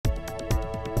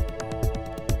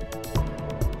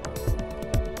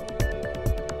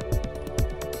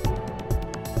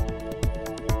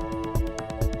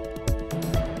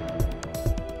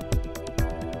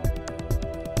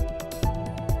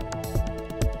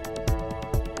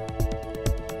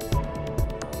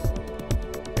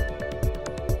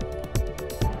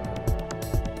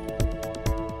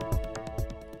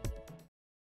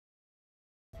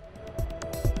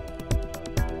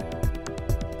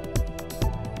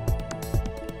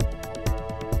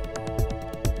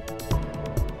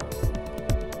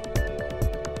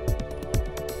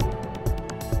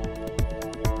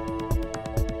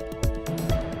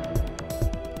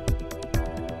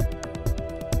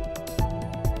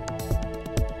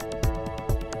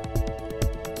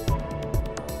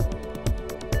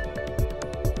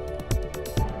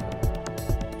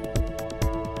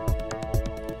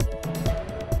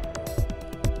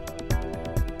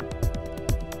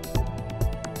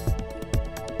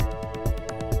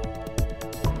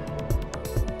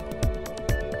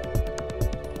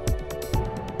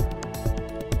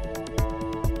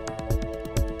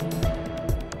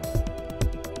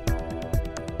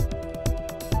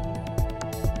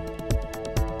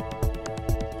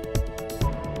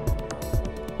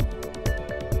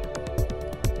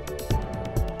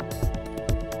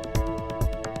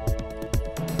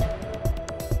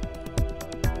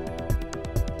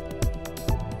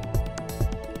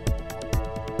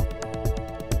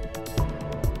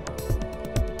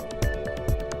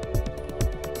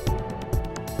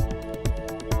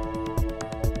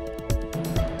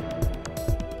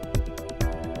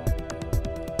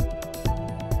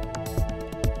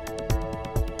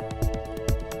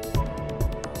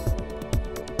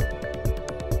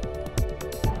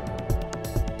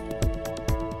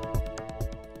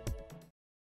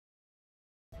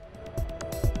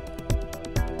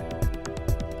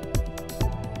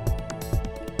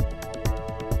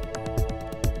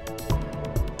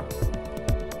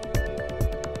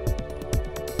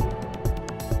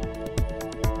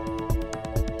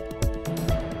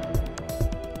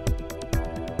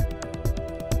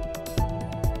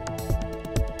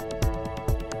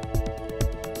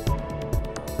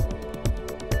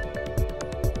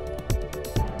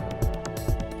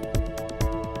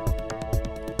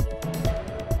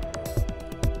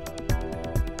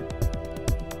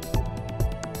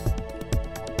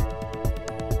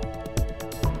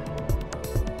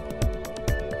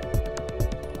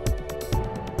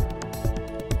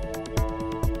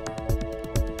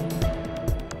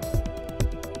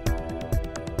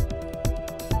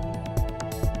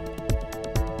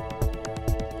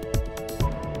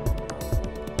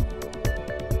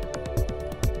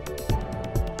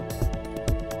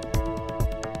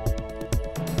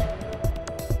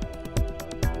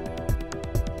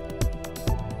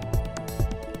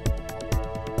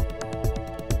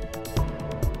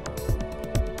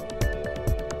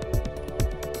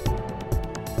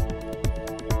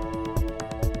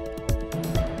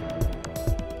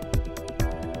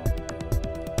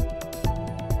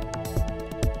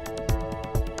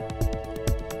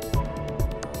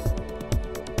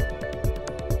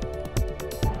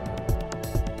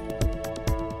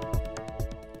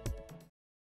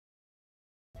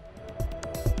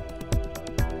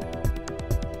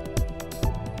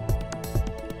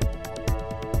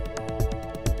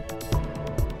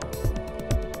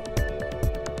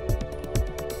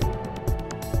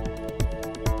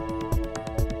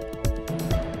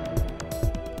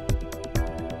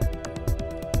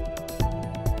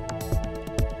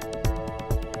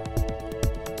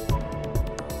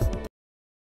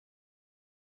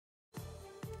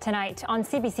Tonight on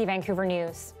CBC Vancouver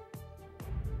News.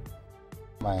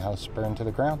 My house burned to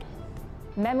the ground.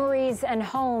 Memories and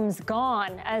homes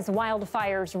gone as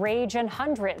wildfires rage and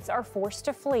hundreds are forced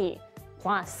to flee.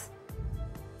 Plus,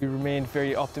 we remain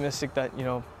very optimistic that,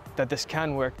 that this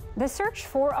can work. The search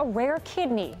for a rare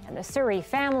kidney and the Surrey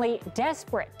family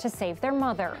desperate to save their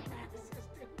mother.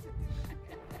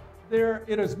 There,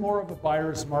 it is more of a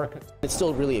buyer's market. It's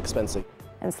still really expensive.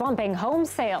 And slumping home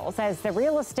sales as the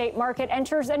real estate market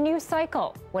enters a new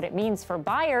cycle. What it means for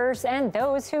buyers and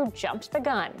those who jumped the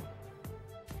gun.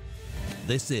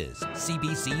 This is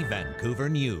CBC Vancouver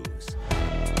News.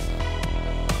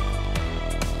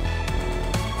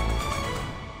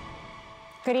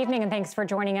 Good evening and thanks for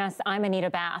joining us. I'm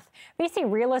Anita Bathe.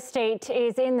 BC real estate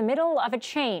is in the middle of a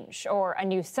change, or a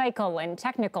new cycle in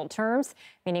technical terms,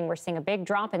 meaning we're seeing a big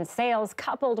drop in sales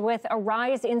coupled with a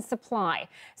rise in supply.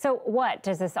 So what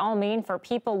does this all mean for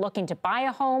people looking to buy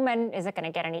a home, and is it going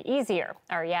to get any easier?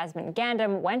 Our Yasmin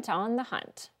Gandam went on the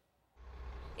hunt.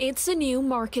 It's a new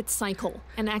market cycle,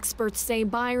 and experts say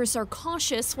buyers are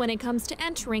cautious when it comes to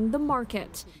entering the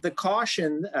market. The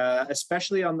caution,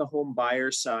 especially on the home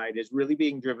buyer side, is really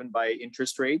being driven by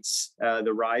interest rates,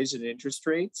 the rise in interest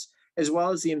rates, as well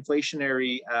as the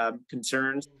inflationary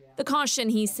concerns. The caution,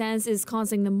 he says, is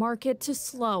causing the market to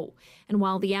slow. And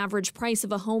while the average price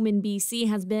of a home in BC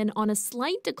has been on a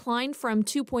slight decline from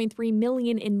 $2.3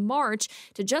 million in March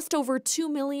to just over $2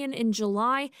 million in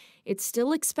July, it's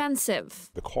still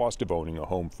expensive. The cost of owning a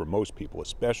home for most people,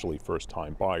 especially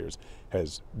first-time buyers,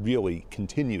 has really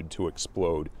continued to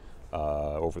explode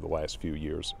over the last few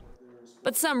years.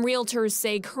 But some realtors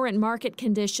say current market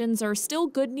conditions are still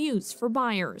good news for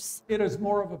buyers. It is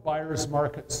more of a buyer's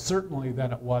market, certainly,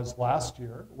 than it was last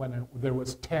year when there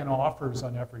was 10 offers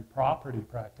on every property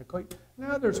practically.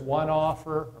 Now there's one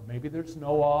offer, or maybe there's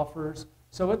no offers.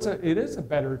 So it is a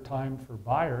better time for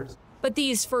buyers. But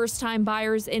these first-time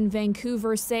buyers in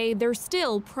Vancouver say they're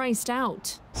still priced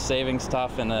out. Saving's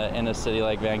tough in a city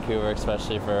like Vancouver,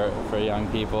 especially for young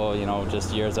people,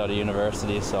 just years out of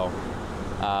university. So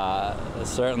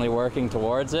certainly working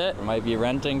towards it. Might be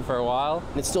renting for a while.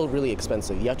 It's still really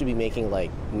expensive. You have to be making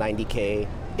like $90K,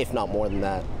 if not more than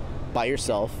that, by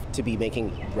yourself to be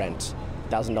making rent,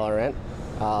 $1,000 rent.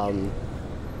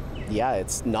 Yeah,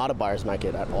 it's not a buyer's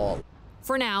market at all.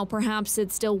 For now, perhaps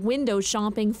it's still window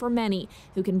shopping for many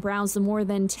who can browse the more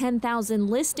than 10,000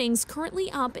 listings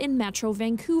currently up in Metro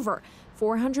Vancouver,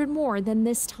 400 more than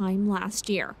this time last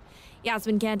year.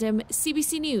 Yasmin Gandam,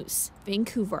 CBC News,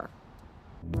 Vancouver.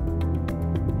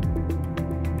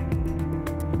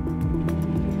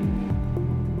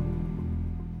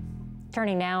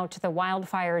 Turning now to the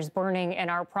wildfires burning in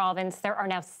our province. There are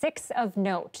now 6 of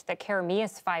note, the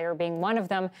Karameas fire being one of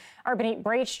them. Our Benit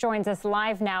Brach joins us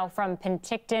live now from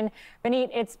Penticton. Benit,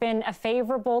 it's been a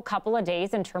favorable couple of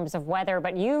days in terms of weather,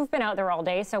 but you've been out there all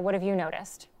day, so what have you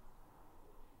noticed?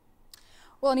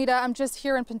 Well, Anita, I'm just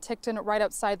here in Penticton, right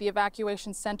outside the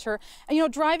evacuation center.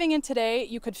 And, driving in today,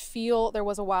 you could feel there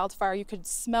was a wildfire. You could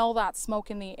smell that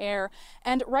smoke in the air.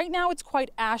 And right now, it's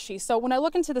quite ashy. So when I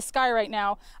look into the sky right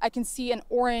now, I can see an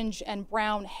orange and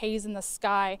brown haze in the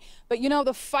sky. But,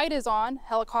 the fight is on.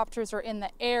 Helicopters are in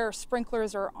the air.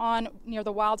 Sprinklers are on near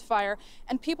the wildfire.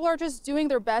 And people are just doing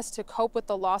their best to cope with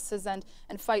the losses and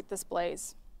fight this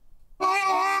blaze.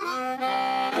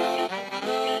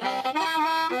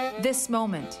 This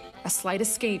moment, a slight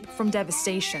escape from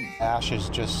devastation. Ashes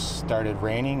just started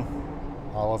raining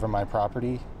all over my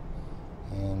property,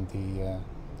 and the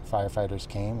firefighters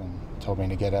came and told me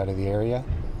to get out of the area.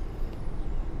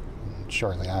 And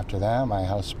shortly after that, my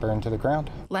house burned to the ground.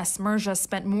 Les Merja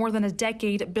spent more than a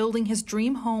decade building his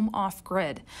dream home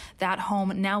off-grid. That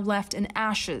home now left in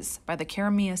ashes by the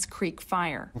Karameas Creek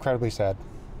fire. Incredibly sad.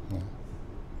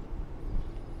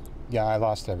 Yeah, I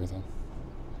lost everything.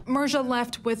 Merja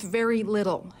left with very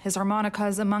little, his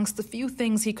harmonicas amongst the few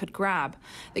things he could grab.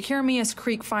 The Karameas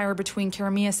Creek fire between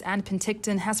Karameas and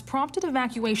Penticton has prompted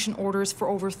evacuation orders for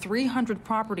over 300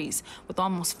 properties, with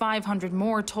almost 500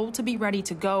 more told to be ready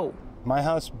to go. My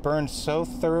house burned so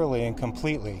thoroughly and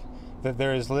completely that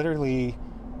there is literally,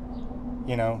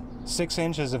 6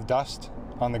 inches of dust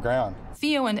on the ground.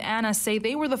 Theo and Anna say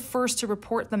they were the first to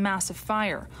report the massive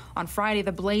fire. On Friday,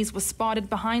 the blaze was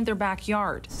spotted behind their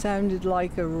backyard. It sounded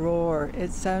like a roar.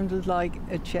 It sounded like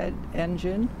a jet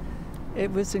engine.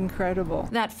 It was incredible.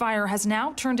 That fire has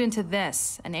now turned into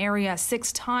this, an area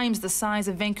 6 times the size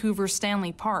of Vancouver's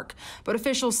Stanley Park. But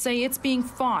officials say it's being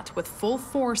fought with full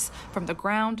force from the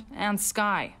ground and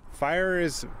sky. Fire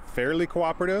is fairly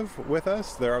cooperative with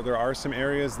us. There are some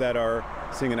areas that are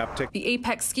seeing an uptick. The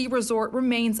Apex Ski Resort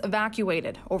remains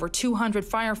evacuated. Over 200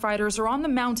 firefighters are on the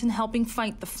mountain helping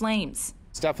fight the flames.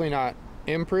 It's definitely not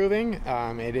improving.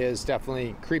 It is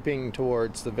definitely creeping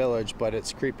towards the village, but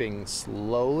it's creeping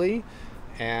slowly,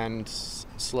 and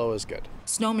slow is good.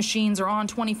 Snow machines are on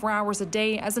 24 hours a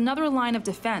day as another line of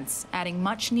defense, adding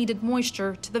much needed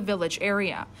moisture to the village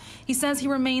area. He says he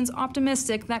remains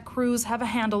optimistic that crews have a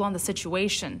handle on the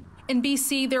situation. In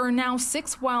BC, there are now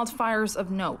 6 wildfires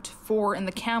of note, 4 in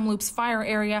the Kamloops fire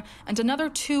area and another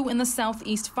 2 in the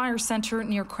Southeast Fire Center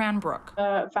near Cranbrook.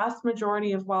 The vast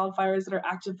majority of wildfires that are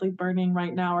actively burning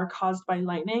right now are caused by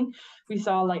lightning. We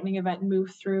saw a lightning event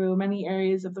move through many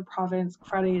areas of the province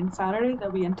Friday and Saturday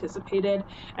that we anticipated,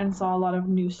 and saw a lot of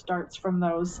new starts from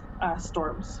those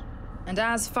storms. And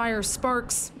as fire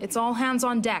sparks, it's all hands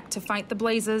on deck to fight the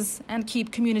blazes and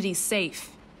keep communities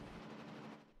safe.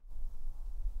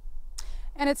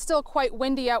 And it's still quite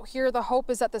windy out here. The hope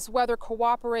is that this weather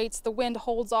cooperates, the wind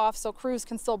holds off so crews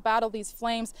can still battle these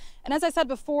flames. And as I said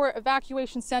before,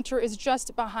 evacuation center is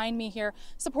just behind me here,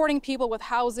 supporting people with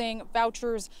housing,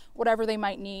 vouchers, whatever they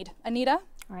might need. Anita?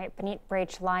 All right, Benit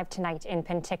Brach live tonight in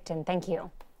Penticton. Thank you.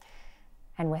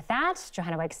 And with that,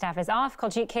 Johanna Wagstaff is off.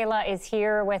 Kuljeet Kaila is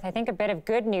here with, I think, a bit of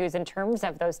good news in terms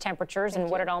of those temperatures and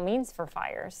what it all means for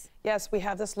fires. Yes, we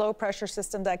have this low pressure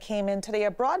system that came in today.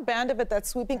 A broad band of it that's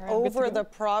sweeping over the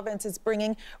province is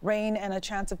bringing rain and a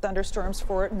chance of thunderstorms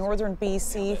for northern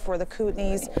BC, for the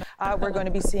Kootenays. We're going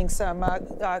to be seeing some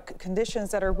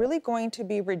conditions that are really going to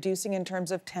be reducing in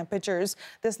terms of temperatures.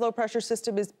 This low pressure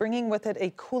system is bringing with it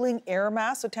a cooling air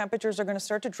mass, so temperatures are going to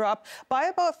start to drop by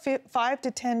about 5 to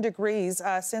 10 degrees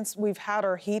since we've had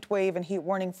our heat wave and heat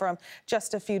warning from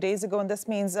just a few days ago. And this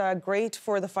means great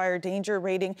for the fire danger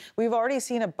rating. We've already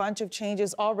seen a bunch of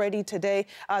changes already today.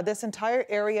 This entire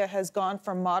area has gone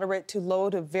from moderate to low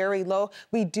to very low.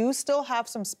 We do still have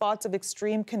some spots of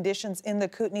extreme conditions in the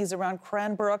Kootenays around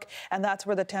Cranbrook, and that's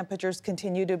where the temperatures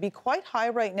continue to be quite high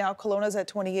right now. Kelowna's at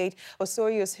 28.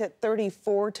 Osoyo's hit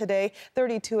 34 today,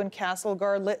 32 in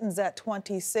Castlegar. Lytton's at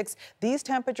 26. These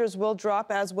temperatures will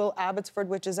drop, as will Abbotsford,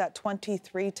 which is at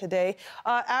 23 today.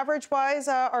 Average-wise,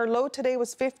 our low today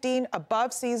was 15,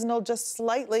 above seasonal just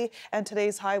slightly, and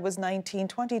today's high was 19,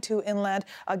 22 inland,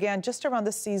 again, just around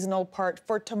the seasonal part.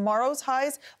 For tomorrow's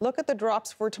highs, look at the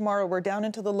drops for tomorrow. We're down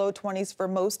into the low 20s for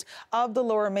most of the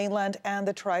lower mainland and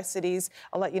the Tri-Cities.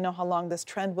 I'll let you know how long this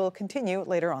trend will continue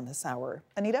later on this hour.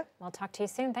 Anita? I'll talk to you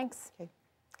soon. Thanks. Okay.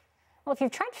 Well, if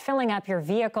you've tried filling up your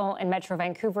vehicle in Metro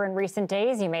Vancouver in recent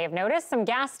days, you may have noticed some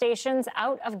gas stations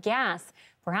out of gas.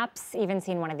 Perhaps even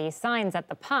seen one of these signs at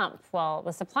the pump. Well,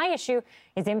 the supply issue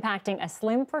is impacting a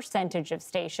slim percentage of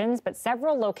stations, but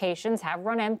several locations have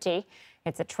run empty.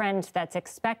 It's a trend that's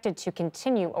expected to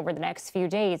continue over the next few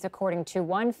days, according to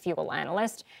one fuel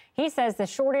analyst. He says the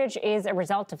shortage is a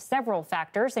result of several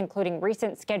factors, including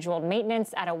recent scheduled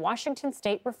maintenance at a Washington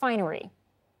state refinery.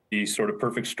 The sort of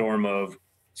perfect storm of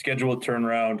scheduled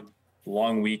turnaround,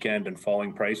 long weekend, and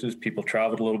falling prices. People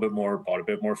traveled a little bit more, bought a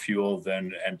bit more fuel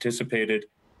than anticipated.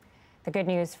 The good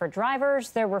news for drivers,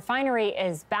 the refinery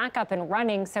is back up and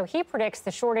running, so he predicts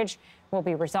the shortage will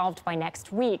be resolved by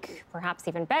next week. Perhaps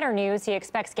even better news, he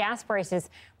expects gas prices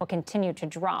will continue to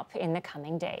drop in the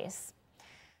coming days.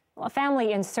 Well, a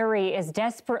family in Surrey is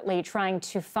desperately trying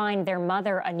to find their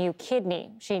mother a new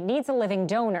kidney. She needs a living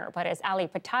donor, but as Ali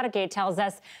Patadage tells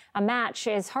us, a match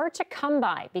is hard to come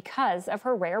by because of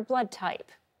her rare blood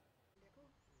type.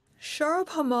 Sharab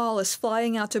Hamal is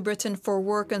flying out to Britain for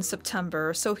work in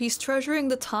September, so he's treasuring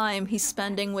the time he's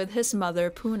spending with his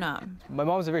mother, Poonam. My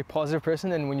mom's a very positive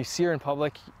person, and when you see her in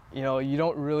public, you know, you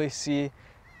don't really see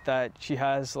that she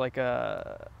has like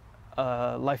a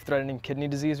life-threatening kidney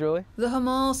disease, really. The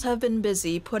Hamals have been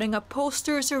busy putting up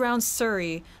posters around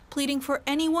Surrey, pleading for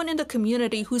anyone in the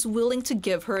community who's willing to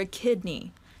give her a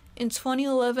kidney. In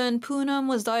 2011, Poonam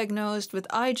was diagnosed with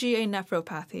IgA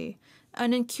nephropathy,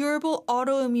 an incurable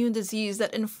autoimmune disease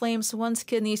that inflames one's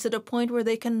kidneys to the point where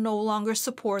they can no longer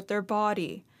support their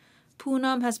body.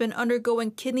 Poonam has been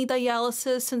undergoing kidney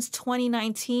dialysis since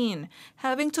 2019,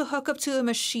 having to hook up to a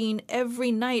machine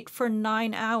every night for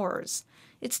 9 hours.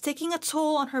 It's taking a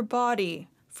toll on her body,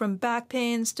 from back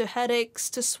pains to headaches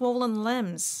to swollen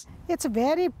limbs. It's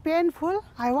very painful.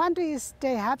 I want to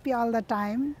stay happy all the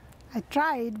time. I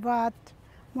tried, but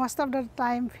most of the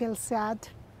time feel sad.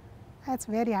 It's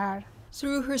very hard.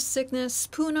 Through her sickness,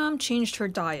 Poonam changed her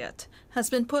diet,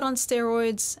 has been put on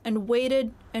steroids, and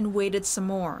waited some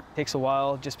more. It takes a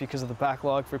while just because of the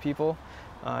backlog for people.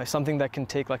 Something that can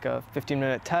take like a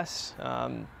 15-minute test.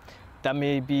 That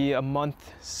may be a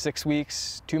month, 6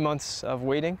 weeks, 2 months of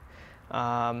waiting.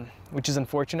 which is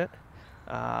unfortunate.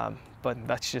 But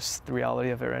that's just the reality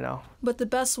of it right now. But the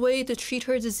best way to treat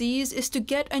her disease is to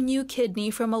get a new kidney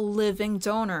from a living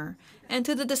donor. And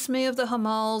to the dismay of the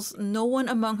Hamals, no one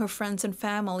among her friends and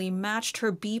family matched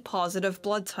her B-positive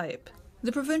blood type.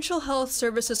 The Provincial Health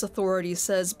Services Authority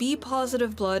says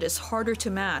B-positive blood is harder to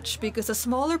match because a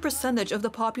smaller percentage of the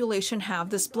population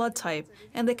have this blood type,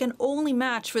 and they can only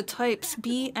match with types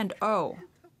B and O.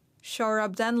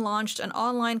 Sharab then launched an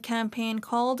online campaign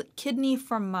called Kidney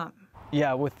from Mom.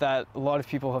 Yeah, with that, a lot of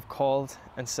people have called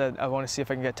and said, I want to see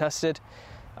if I can get tested,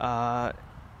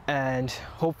 and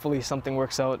hopefully something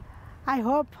works out. I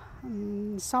hope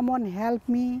someone help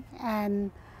me,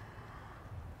 and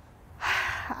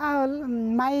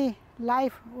my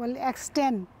life will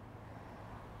extend,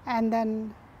 and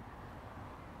then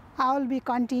I'll be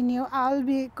continue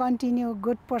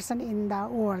good person in the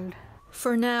world.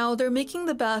 For now, they're making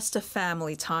the best of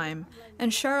family time,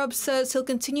 and Sharab says he'll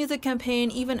continue the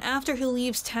campaign even after he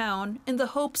leaves town in the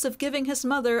hopes of giving his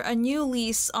mother a new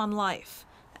lease on life.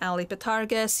 Ali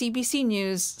Patarga, CBC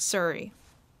News, Surrey.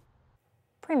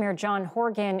 Premier John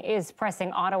Horgan is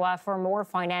pressing Ottawa for more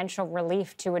financial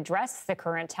relief to address the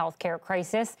current healthcare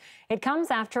crisis. It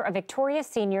comes after a Victoria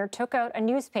senior took out a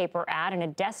newspaper ad in a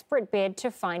desperate bid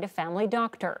to find a family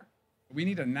doctor. We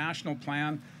need a national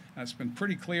plan. It's been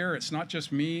pretty clear. It's not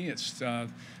just me. It's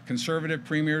Conservative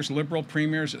premiers, Liberal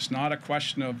premiers. It's not a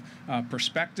question of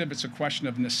perspective. It's a question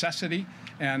of necessity.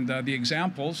 And the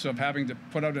examples of having to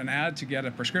put out an ad to get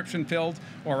a prescription filled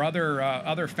or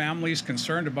other families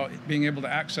concerned about being able to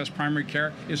access primary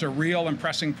care is a real and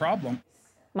pressing problem.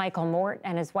 Michael Mort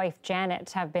and his wife Janet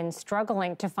have been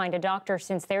struggling to find a doctor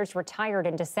since theirs retired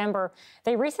in December.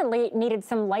 They recently needed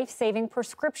some life-saving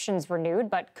prescriptions renewed,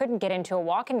 but couldn't get into a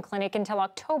walk-in clinic until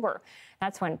October.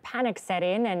 That's when panic set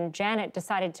in and Janet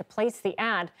decided to place the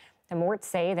ad. The Morts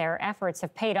say their efforts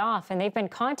have paid off and they've been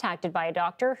contacted by a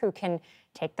doctor who can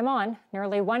take them on.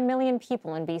 Nearly 1 million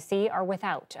people in BC are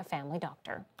without a family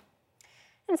doctor.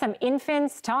 And some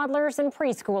infants, toddlers, and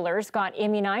preschoolers got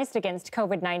immunized against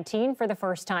COVID-19 for the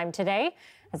first time today.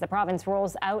 As the province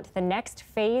rolls out the next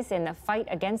phase in the fight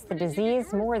against the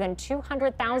disease, more than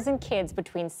 200,000 kids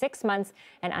between 6 months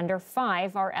and under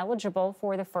 5 are eligible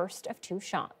for the first of 2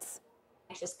 shots.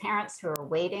 Anxious parents who are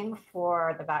waiting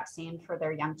for the vaccine for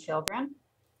their young children.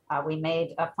 We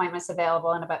made appointments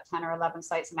available in about 10 or 11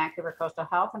 sites in Vancouver Coastal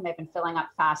Health, and they've been filling up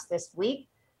fast this week.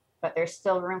 But there's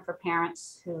still room for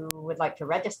parents who would like to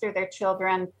register their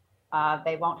children.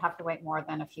 They won't have to wait more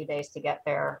than a few days to get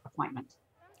their appointment.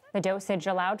 The dosage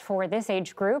allowed for this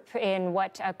age group in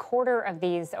what a quarter of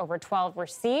these over 12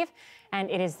 receive,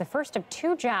 and it is the first of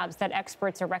 2 jabs that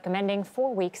experts are recommending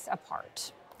 4 weeks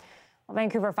apart. Well,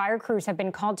 Vancouver fire crews have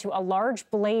been called to a large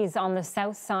blaze on the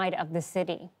south side of the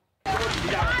city.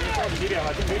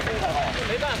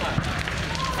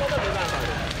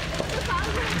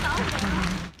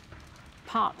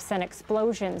 Pops and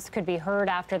explosions could be heard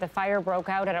after the fire broke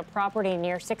out at a property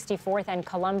near 64th and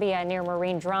Columbia near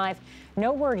Marine Drive.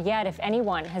 No word yet if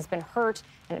anyone has been hurt,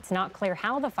 and it's not clear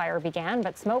how the fire began,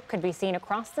 but smoke could be seen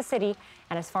across the city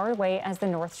and as far away as the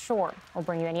North Shore. We'll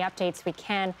bring you any updates we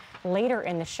can later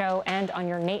in the show and on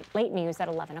your late news at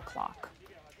 11 o'clock.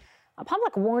 A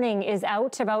public warning is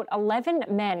out about 11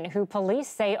 men who police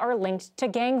say are linked to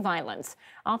gang violence.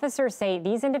 Officers say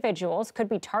these individuals could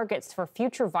be targets for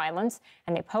future violence,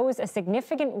 and they pose a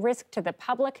significant risk to the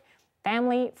public.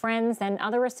 Family, friends, and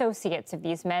other associates of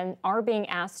these men are being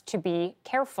asked to be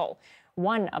careful.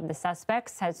 One of the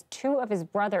suspects has 2 of his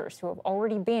brothers who have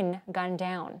already been gunned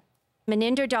down.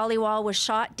 Maninder Dhaliwal was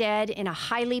shot dead in a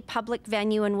highly public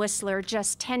venue in Whistler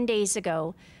just 10 days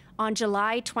ago, on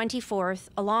July 24th,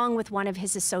 along with one of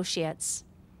his associates.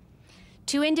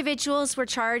 2 individuals were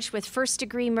charged with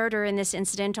first-degree murder in this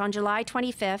incident on July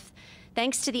 25th,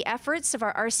 thanks to the efforts of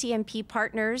our RCMP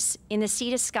partners in the Sea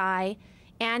to Sky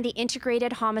and the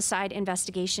Integrated Homicide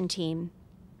Investigation Team.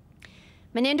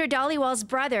 Maninder Dhaliwal's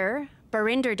brother,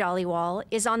 Barinder Dhaliwal,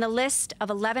 is on the list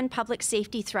of 11 public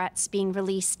safety threats being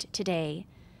released today.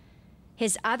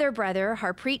 His other brother,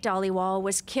 Harpreet Dhaliwal,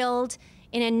 was killed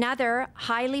in another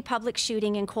highly public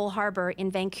shooting in Cole Harbour in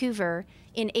Vancouver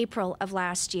in April of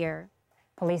last year.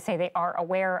 Police say they are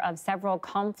aware of several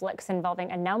conflicts involving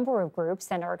a number of groups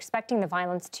and are expecting the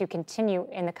violence to continue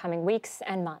in the coming weeks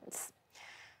and months.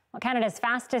 Well, Canada's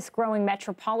fastest growing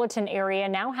metropolitan area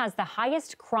now has the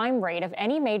highest crime rate of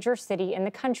any major city in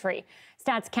the country.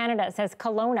 Stats Canada says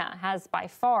Kelowna has by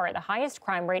far the highest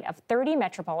crime rate of 30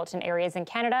 metropolitan areas in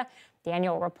Canada. The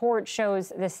annual report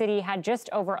shows the city had just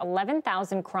over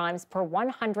 11,000 crimes per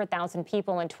 100,000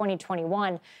 people in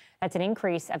 2021. That's an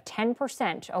increase of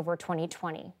 10% over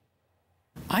 2020.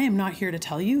 I am not here to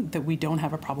tell you that we don't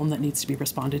have a problem that needs to be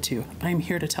responded to. I am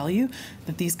here to tell you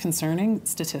that these concerning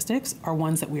statistics are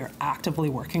ones that we are actively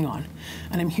working on.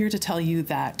 And I'm here to tell you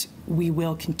that we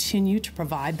will continue to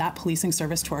provide that policing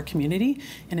service to our community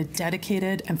in a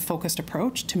dedicated and focused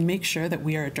approach to make sure that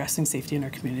we are addressing safety in our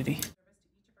community.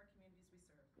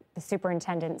 The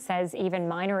superintendent says even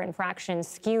minor infractions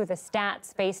skew the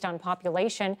stats based on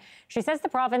population. She says the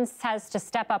province has to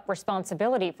step up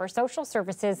responsibility for social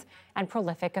services and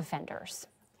prolific offenders.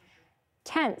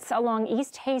 Tents along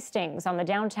East Hastings on the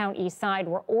downtown east side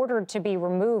were ordered to be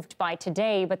removed by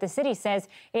today, but the city says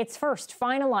it's first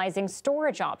finalizing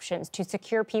storage options to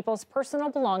secure people's personal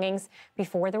belongings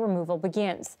before the removal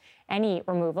begins. Any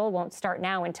removal won't start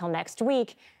now until next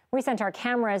week. We sent our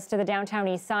cameras to the downtown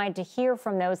east side to hear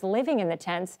from those living in the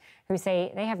tents who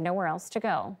say they have nowhere else to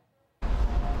go. I've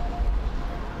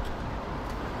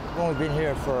only been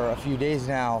here for a few days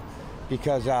now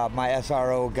because my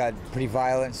SRO got pretty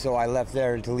violent, so I left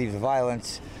there to leave the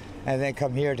violence and then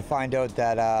come here to find out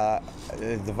that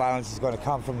the violence is going to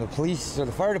come from the police or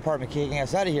the fire department kicking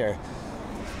us out of here.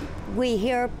 We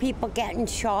hear people getting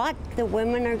shot, the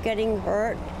women are getting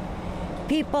hurt.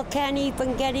 People can't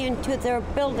even get into their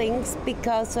buildings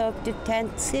because of the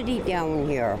tent city down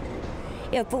here.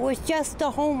 If it was just the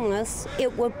homeless,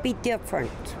 it would be different.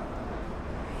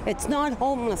 It's not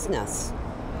homelessness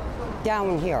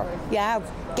down here. You have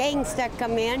gangs that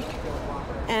come in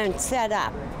and set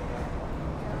up.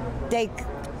 They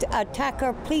attack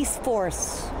our police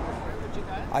force.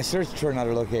 I searched for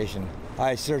another location.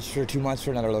 I searched for 2 months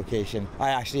for another location. I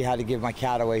actually had to give my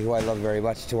cat away, who I love very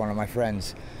much, to one of my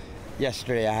friends.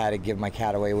 Yesterday I had to give my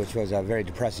cat away, which was a very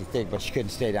depressing thing, but she couldn't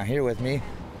stay down here with me.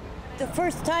 The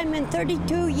first time in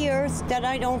 32 years that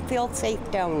I don't feel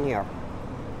safe down here.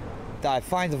 I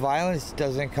find the violence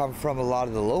doesn't come from a lot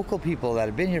of the local people that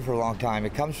have been here for a long time.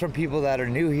 It comes from people that are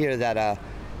new here that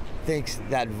thinks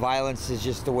that violence is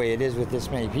just the way it is with this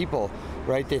many people,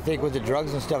 right? They think with the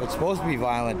drugs and stuff it's supposed to be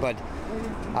violent, but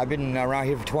I've been around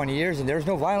here for 20 years and there was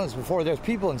no violence before. There was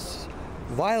people and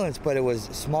violence, but it was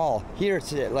small. Here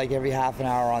it's like every half an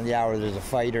hour on the hour there's a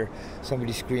fight or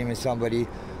somebody screaming somebody,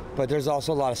 but there's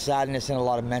also a lot of sadness and a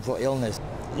lot of mental illness.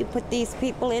 You put these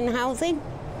people in housing,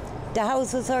 the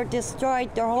houses are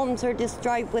destroyed, their homes are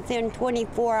destroyed within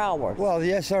 24 hours. Well,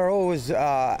 the SRO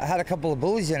had a couple of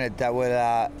bullies in it that would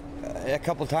a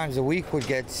couple times a week would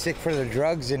get sick for their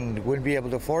drugs and wouldn't be able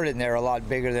to afford it, and they're a lot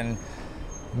bigger than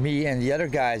me and the other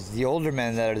guys, the older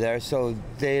men that are there, so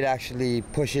they'd actually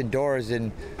push in doors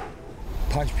and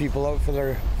punch people out for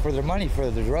their money, for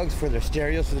their drugs, for their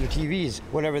stereos, for their TVs,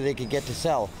 whatever they could get to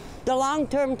sell. The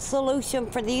long-term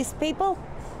solution for these people,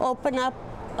 open up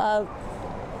a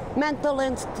mental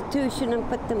institution and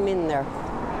put them in there.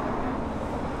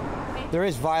 There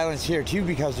is violence here too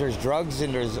because there's drugs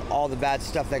and there's all the bad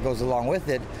stuff that goes along with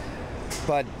it,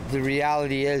 but the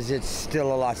reality is it's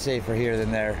still a lot safer here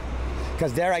than there.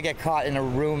 Because there I get caught in a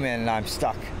room and I'm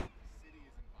stuck.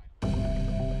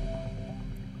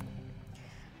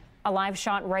 A live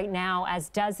shot right now as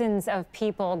dozens of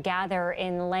people gather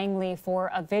in Langley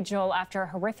for a vigil after a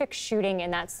horrific shooting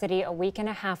in that city a week and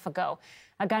a half ago.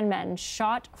 A gunman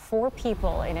shot 4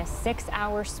 people in a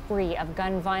 6-hour spree of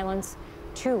gun violence.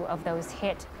 2 of those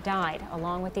hit died,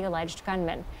 along with the alleged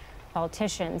gunman.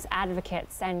 Politicians,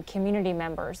 advocates, and community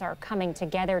members are coming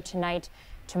together tonight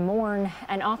to mourn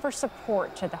and offer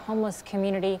support to the homeless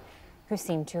community who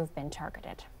seem to have been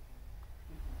targeted.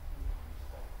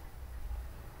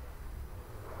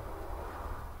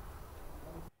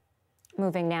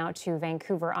 Moving now to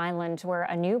Vancouver Island, where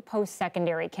a new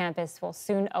post-secondary campus will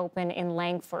soon open in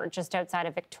Langford, just outside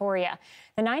of Victoria.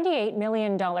 The $98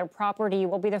 million property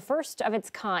will be the first of its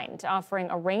kind,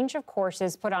 offering a range of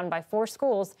courses put on by 4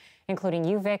 schools, including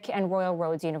UVic and Royal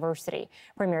Roads University.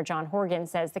 Premier John Horgan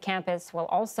says the campus will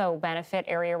also benefit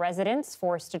area residents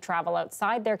forced to travel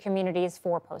outside their communities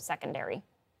for post-secondary.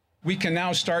 We can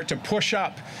now start to push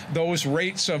up those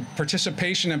rates of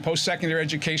participation in post-secondary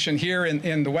education here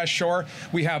in the West Shore.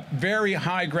 We have very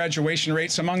high graduation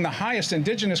rates, among the highest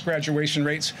Indigenous graduation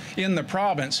rates in the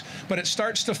province. But it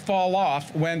starts to fall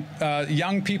off when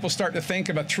young people start to think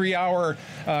of a 3-hour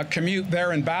commute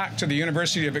there and back to the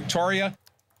University of Victoria.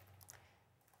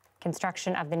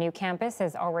 Construction of the new campus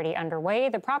is already underway.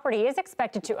 The property is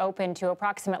expected to open to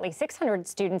approximately 600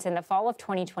 students in the fall of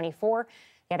 2024.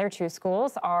 The other 2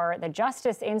 schools are the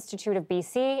Justice Institute of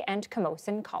BC and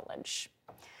Camosun College.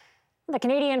 The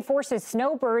Canadian Forces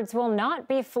snowbirds will not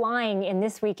be flying in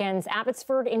this weekend's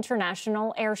Abbotsford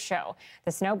International Air Show.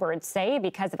 The snowbirds say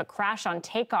because of a crash on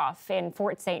takeoff in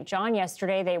Fort St. John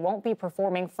yesterday, they won't be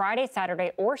performing Friday,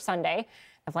 Saturday, or Sunday.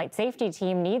 The flight safety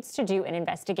team needs to do an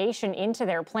investigation into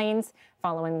their planes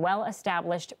following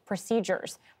well-established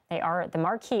procedures. They are the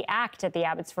marquee act at the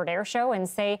Abbotsford Air Show and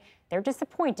say they're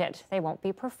disappointed they won't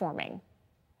be performing.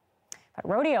 But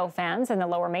rodeo fans in the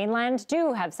Lower Mainland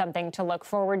do have something to look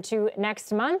forward to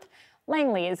next month.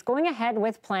 Langley is going ahead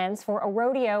with plans for a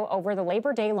rodeo over the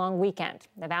Labor Day long weekend.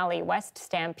 The Valley West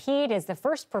Stampede is the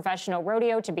first professional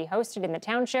rodeo to be hosted in the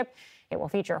township. It will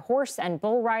feature horse and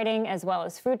bull riding, as well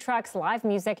as food trucks, live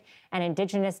music, and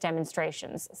Indigenous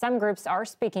demonstrations. Some groups are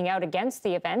speaking out against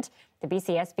the event. The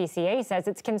BC SPCA says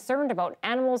it's concerned about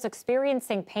animals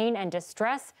experiencing pain and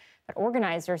distress, but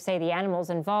organizers say the animals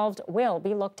involved will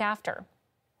be looked after.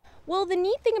 Well, the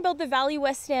neat thing about the Valley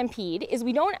West Stampede is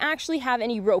we don't actually have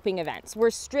any roping events. We're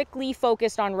strictly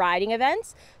focused on riding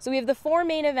events. So we have the 4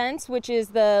 main events, which is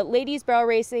the ladies barrel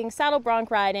racing, saddle bronc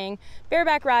riding,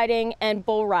 bareback riding, and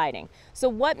bull riding. So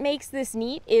what makes this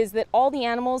neat is that all the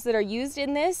animals that are used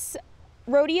in this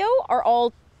rodeo are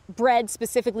all bred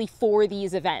specifically for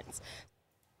these events.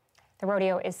 The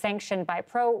rodeo is sanctioned by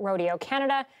Pro Rodeo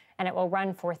Canada, and it will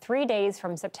run for 3 days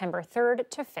from September 3rd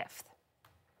to 5th.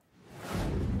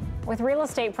 With real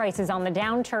estate prices on the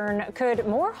downturn, could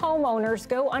more homeowners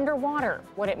go underwater?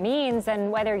 What it means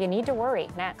and whether you need to worry.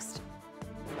 Next.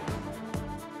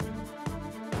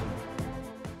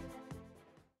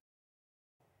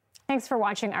 Thanks for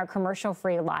watching our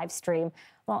commercial-free live stream.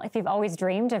 Well, if you've always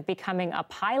dreamed of becoming a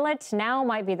pilot, now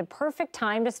might be the perfect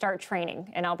time to start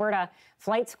training. In Alberta,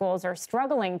 flight schools are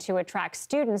struggling to attract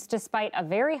students despite a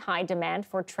very high demand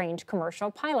for trained commercial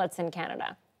pilots in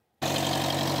Canada.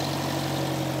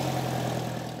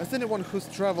 As anyone who's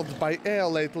traveled by air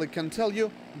lately can tell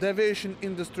you, the aviation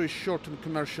industry is short on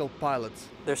commercial pilots.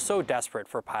 They're so desperate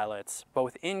for pilots,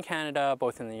 both in Canada,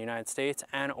 both in the United States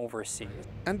and overseas.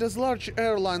 And as large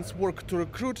airlines work to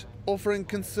recruit, offering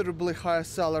considerably higher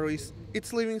salaries,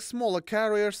 it's leaving smaller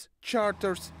carriers,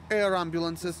 charters, air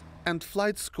ambulances and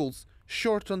flight schools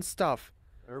short on staff.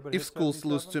 If schools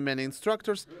lose too many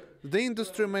instructors, the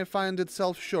industry may find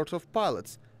itself short of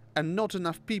pilots and not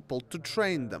enough people to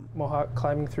train them. Mohawk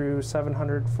climbing through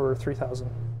 700 for 3,000.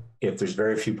 If there's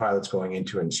very few pilots going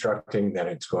into instructing, then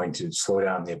it's going to slow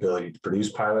down the ability to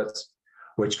produce pilots,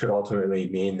 which could ultimately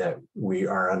mean that we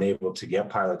are unable to get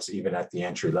pilots even at the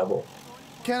entry level.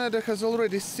 Canada has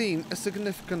already seen a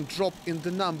significant drop in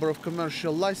the number of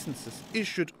commercial licenses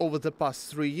issued over the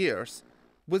past 3 years,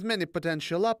 with many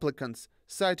potential applicants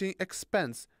citing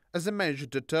expense as a major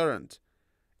deterrent.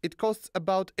 It costs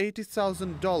about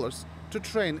 $80,000 to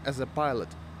train as a pilot,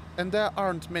 and there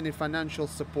aren't many financial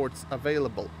supports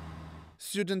available.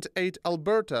 Student Aid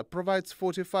Alberta provides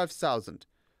 $45,000.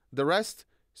 The rest,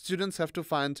 students have to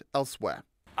find elsewhere.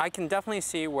 I can definitely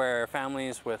see where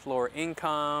families with lower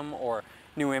income or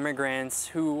new immigrants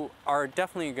who are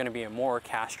definitely going to be more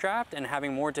cash-strapped and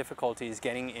having more difficulties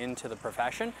getting into the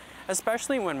profession,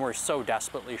 especially when we're so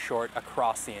desperately short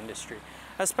across the industry,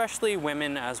 especially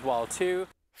women as well too.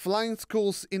 Flying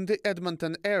schools in the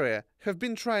Edmonton area have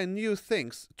been trying new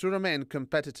things to remain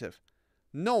competitive.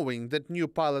 Knowing that new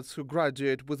pilots who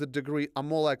graduate with a degree are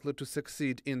more likely to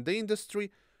succeed in the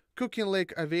industry, Cooking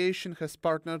Lake Aviation has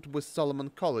partnered with Solomon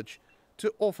College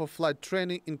to offer flight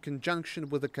training in conjunction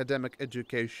with academic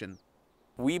education.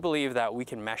 We believe that we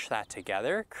can mesh that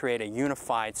together, create a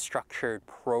unified, structured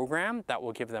program that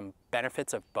will give them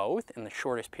benefits of both in the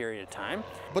shortest period of time.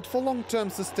 But for long-term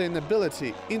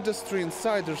sustainability, industry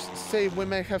insiders say we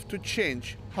may have to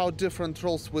change how different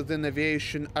roles within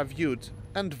aviation are viewed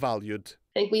and valued.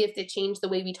 I think we have to change the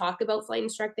way we talk about flight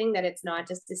instructing, that it's not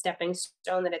just a stepping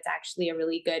stone, that it's actually a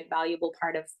really good, valuable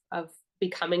part of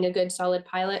becoming a good, solid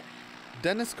pilot.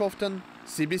 Dennis Cofton,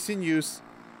 CBC News,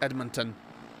 Edmonton.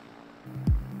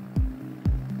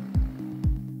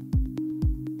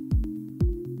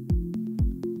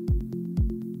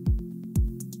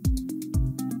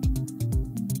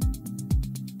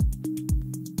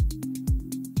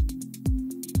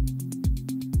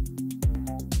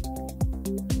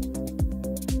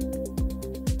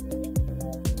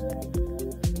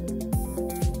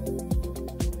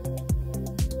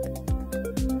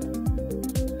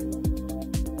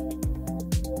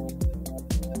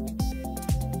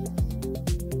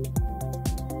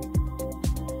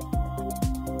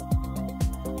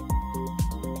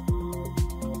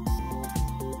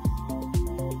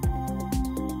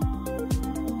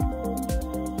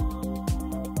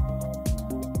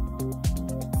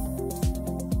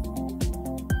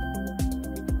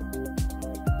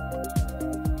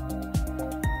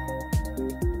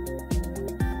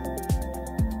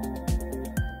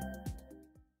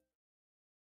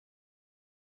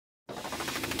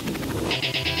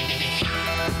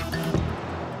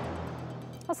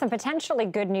 Some potentially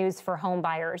good news for home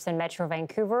buyers in Metro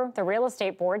Vancouver. The real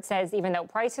estate board says even though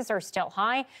prices are still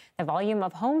high, the volume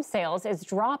of home sales is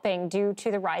dropping due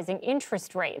to the rising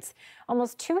interest rates.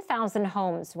 Almost 2,000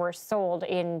 homes were sold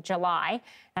in July.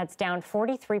 That's down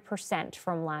 43%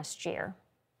 from last year.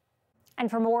 And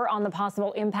for more on the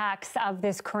possible impacts of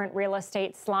this current real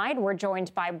estate slide, we're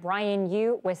joined by Brian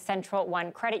Yu with Central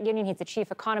One Credit Union. He's the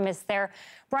chief economist there.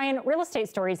 Brian, real estate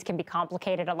stories can be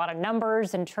complicated, a lot of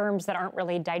numbers and terms that aren't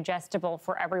really digestible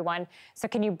for everyone. So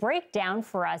can you break down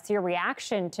for us your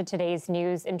reaction to today's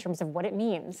news in terms of what it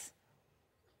means?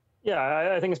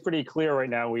 Yeah, I think it's pretty clear right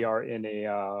now we are in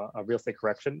a real estate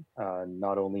correction,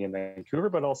 not only in Vancouver,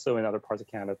 but also in other parts of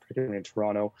Canada, particularly in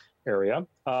Toronto area.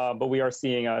 But we are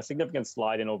seeing a significant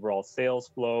slide in overall sales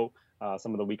flow,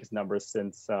 some of the weakest numbers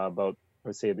since about,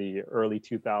 let's say, the early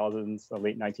 2000s, the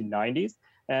late 1990s.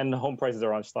 And home prices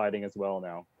are on sliding as well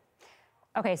now.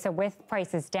 Okay, so with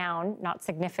prices down, not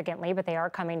significantly, but they are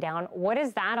coming down, what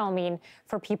does that all mean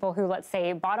for people who, let's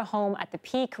say, bought a home at the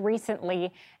peak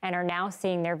recently and are now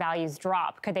seeing their values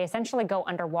drop? Could they essentially go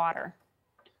underwater?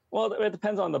 Well, it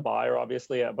depends on the buyer,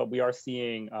 obviously, but we are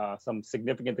seeing some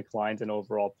significant declines in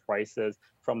overall prices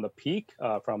from the peak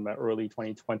from early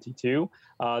 2022.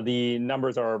 The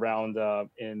numbers are around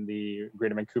in the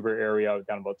Greater Vancouver area,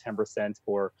 down about 10%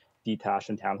 for detached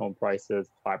and townhome prices,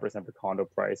 5% for condo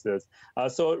prices.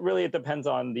 So it depends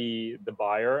on the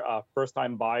buyer.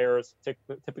 First-time buyers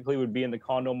typically would be in the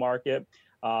condo market.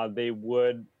 They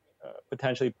would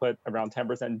potentially put around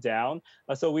 10% down.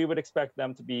 So we would expect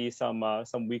them to be some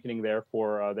weakening there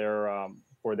for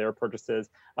their purchases.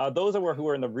 Those who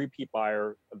are in the repeat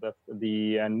buyer,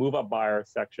 and move-up buyer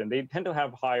section, they tend to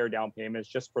have higher down payments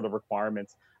just for the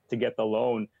requirements to get the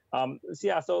loan.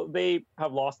 So they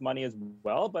have lost money as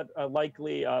well, but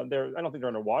likely I don't think they're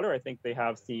underwater. I think they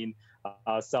have seen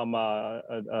some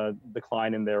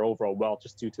decline in their overall wealth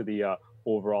just due to the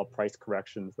overall price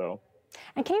corrections, though.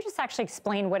 And can you just actually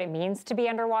explain what it means to be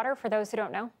underwater for those who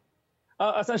don't know?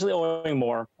 Essentially owing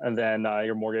more than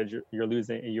your mortgage.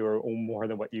 You're own more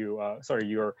than what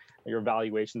your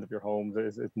valuations of your homes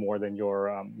is more than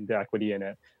the equity in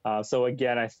it. So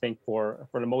again, I think for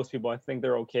the most people, I think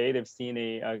they're okay. They've seen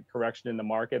a correction in the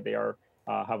market. They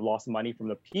have lost money from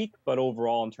the peak, but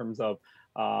overall, in terms of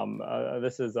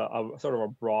this is a sort of a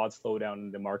broad slowdown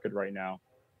in the market right now.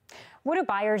 What do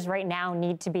buyers right now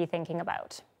need to be thinking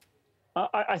about?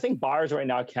 I think buyers right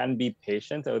now can be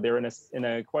patient. They're in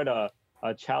a quite a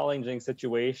challenging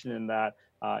situation in that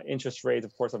interest rates,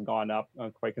 of course, have gone up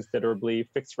quite considerably.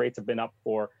 Fixed rates have been up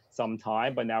for some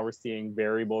time, but now we're seeing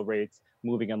variable rates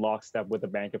moving in lockstep with the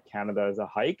Bank of Canada's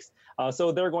hikes.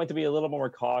 So they're going to be a little more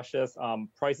cautious.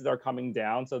 Prices are coming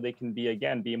down, so they can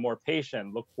be more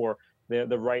patient, look for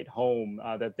the right home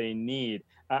that they need.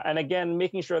 And again,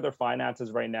 making sure their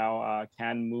finances right now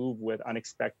can move with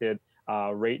unexpected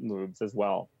rate moves as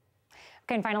well.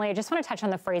 Okay, and finally, I just want to touch on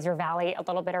the Fraser Valley a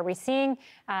little bit. Are we seeing,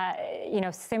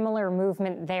 similar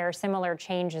movement there, similar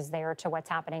changes there to what's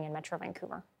happening in Metro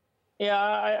Vancouver?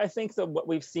 Yeah, I think so. What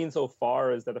we've seen so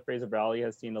far is that the Fraser Valley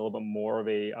has seen a little bit more of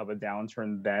a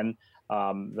downturn than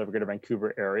the Greater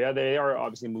Vancouver area. They are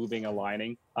obviously moving,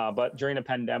 aligning, but during the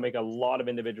pandemic, a lot of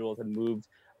individuals had moved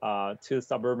to the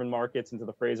suburban markets into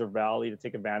the Fraser Valley to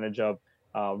take advantage of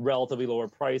relatively lower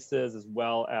prices as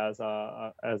well as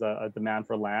a demand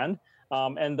for land.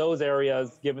 And those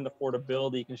areas, given the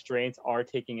affordability constraints, are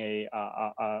taking a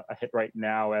hit right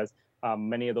now as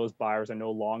many of those buyers are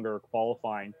no longer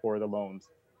qualifying for the loans.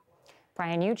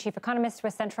 Brian Yu, Chief Economist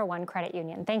with Central One Credit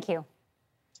Union. Thank you.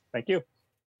 Thank you.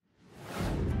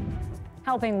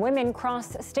 Helping women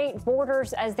cross state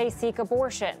borders as they seek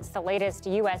abortions. The latest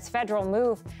U.S. federal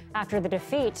move after the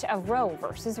defeat of Roe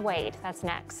versus Wade. That's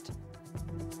next.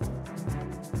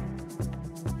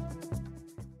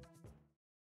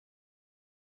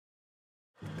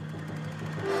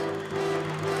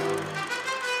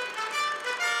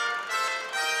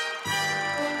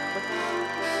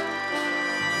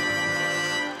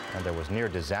 There was near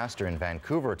disaster in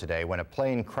Vancouver today when a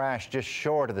plane crashed just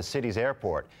short of the city's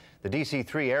airport. The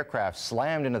DC-3 aircraft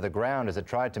slammed into the ground as it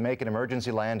tried to make an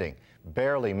emergency landing,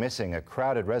 barely missing a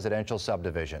crowded residential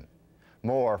subdivision.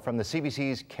 More from the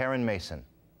CBC's Karen Mason.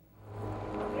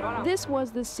 This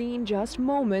was the scene just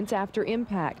moments after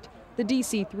impact. The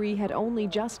DC-3 had only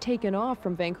just taken off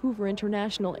from Vancouver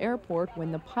International Airport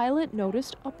when the pilot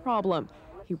noticed a problem.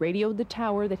 He radioed the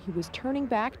tower that he was turning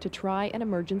back to try an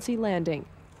emergency landing.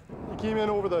 He came in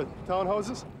over the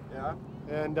townhouses,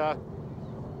 and it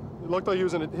looked like he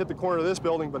was going to hit the corner of this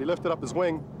building, but he lifted up his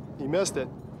wing. He missed it,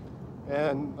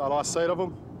 and I lost sight of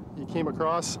him. He came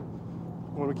across.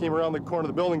 When we came around the corner of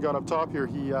the building, got up top here,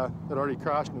 he had already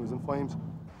crashed and was in flames.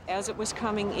 As it was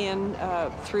coming in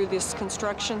through this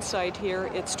construction site here,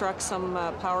 it struck some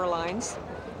power lines,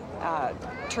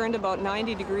 turned about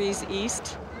 90 degrees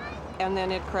east, and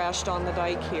then it crashed on the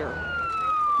dike here.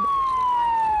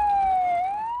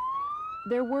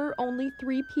 There were only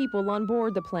 3 people on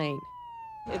board the plane.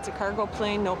 It's a cargo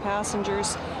plane, no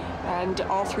passengers, and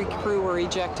all 3 crew were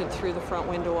ejected through the front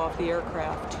window of the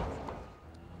aircraft.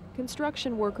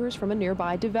 Construction workers from a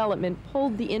nearby development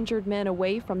pulled the injured men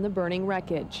away from the burning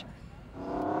wreckage. They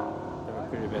were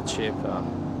pretty bad shape.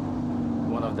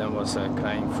 One of them was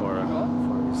crying for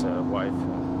his wife.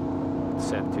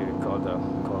 Said to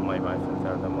call my wife and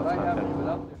tell them what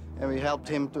happened. And we helped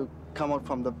him to come out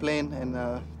from the plane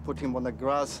and put him on the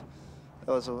grass.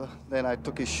 Then I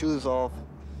took his shoes off,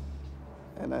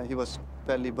 and he was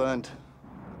badly burned.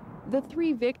 The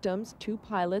 3 victims, 2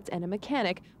 pilots and a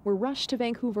mechanic, were rushed to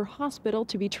Vancouver Hospital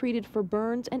to be treated for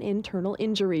burns and internal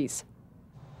injuries.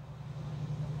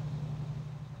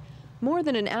 More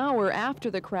than an hour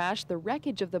after the crash, the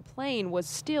wreckage of the plane was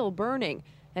still burning,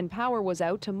 and power was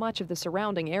out to much of the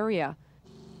surrounding area.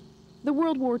 The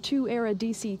World War II-era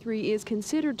DC-3 is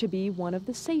considered to be one of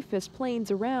the safest planes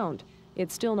around.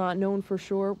 It's still not known for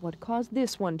sure what caused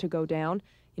this one to go down.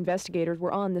 Investigators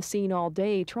were on the scene all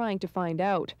day trying to find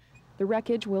out. The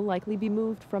wreckage will likely be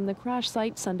moved from the crash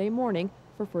site Sunday morning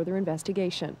for further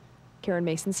investigation. Karen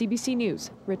Mason, CBC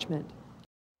News, Richmond.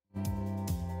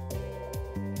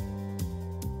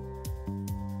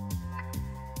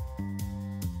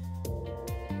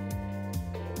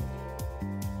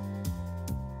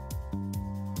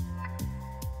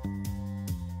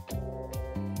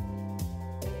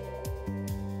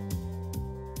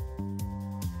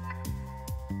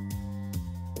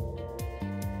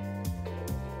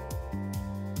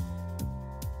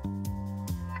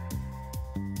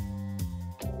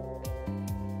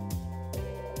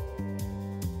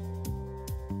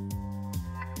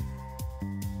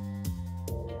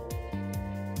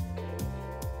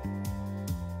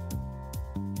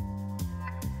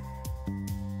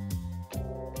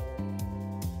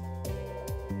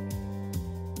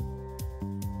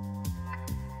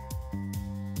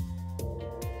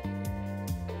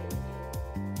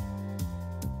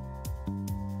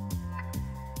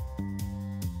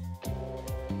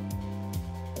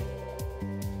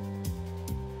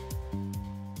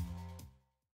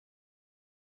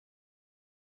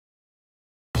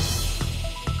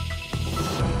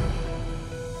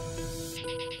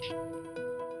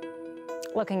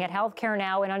 Looking at healthcare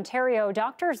now in Ontario,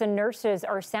 doctors and nurses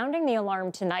are sounding the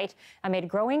alarm tonight amid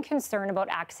growing concern about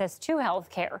access to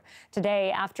healthcare.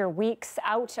 Today, after weeks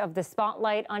out of the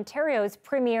spotlight, Ontario's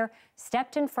premier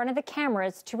stepped in front of the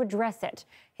cameras to address it.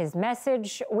 His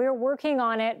message, we're working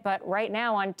on it, but right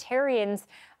now Ontarians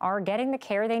are getting the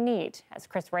care they need. As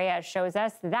Chris Reyes shows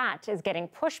us, that is getting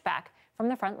pushback from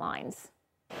the front lines.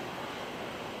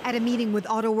 At a meeting with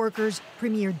auto workers,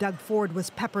 Premier Doug Ford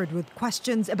was peppered with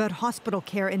questions about hospital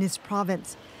care in his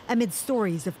province, amid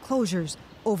stories of closures,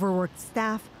 overworked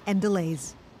staff, and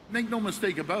delays. Make no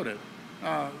mistake about it,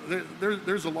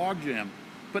 there's a logjam,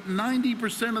 but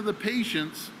 90% of the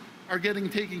patients are getting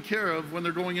taken care of when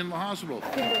they're going in the hospital.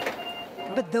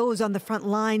 But those on the front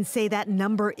line say that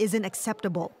number isn't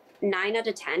acceptable. 9 out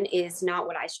of 10 is not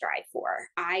what I strive for.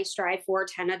 I strive for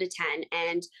 10 out of 10,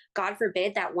 and God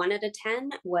forbid that 1 out of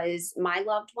 10 was my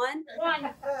loved one. 1,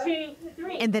 2,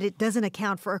 3. And that it doesn't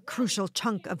account for a crucial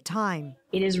chunk of time.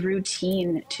 It is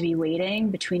routine to be waiting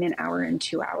between an hour and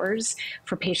 2 hours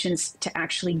for patients to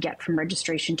actually get from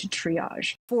registration to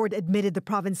triage. Ford admitted the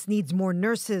province needs more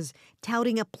nurses,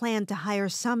 touting a plan to hire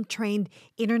some trained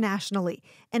internationally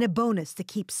and a bonus to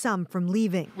keep some from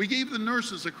leaving. We gave the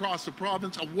nurses across the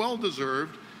province a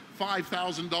well-deserved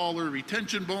 $5,000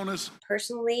 retention bonus.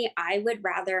 Personally, I would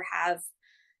rather have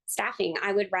staffing.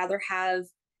 I would rather have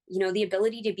the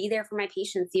ability to be there for my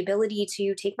patients, the ability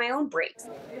to take my own breaks.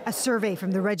 A survey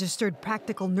from the Registered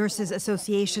Practical Nurses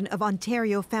Association of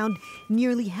Ontario found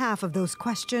nearly half of those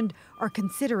questioned are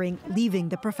considering leaving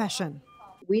the profession.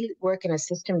 We work in a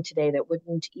system today that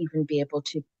wouldn't even be able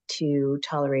to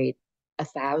tolerate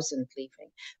 1,000 leaving.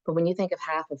 But when you think of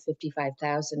half of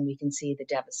 55,000, we can see the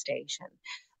devastation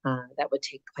that would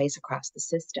take place across the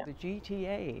system. The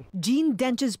GTA. Jean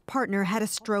Dench's partner had a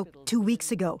stroke 2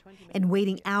 weeks ago, and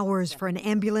waiting hours for an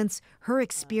ambulance, her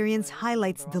experience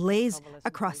highlights delays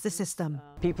across the system.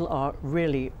 People are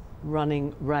really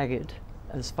running ragged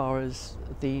as far as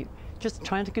just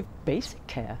trying to give basic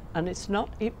care, and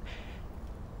it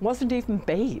wasn't even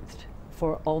bathed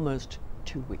for almost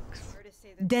 2 weeks.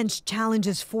 Dench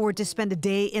challenges Ford to spend a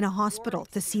day in a hospital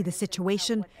to see the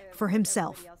situation for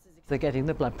himself. They're getting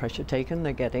the blood pressure taken,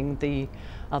 they're getting the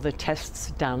other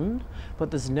tests done,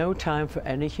 but there's no time for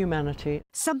any humanity.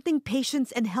 Something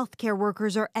patients and healthcare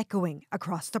workers are echoing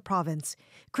across the province.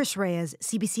 Chris Reyes,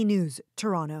 CBC News,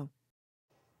 Toronto.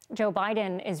 Joe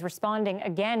Biden is responding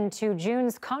again to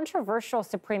June's controversial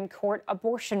Supreme Court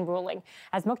abortion ruling.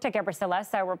 As Mukta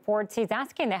Gebrselassie reports, he's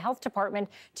asking the health department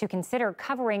to consider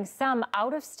covering some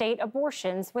out-of-state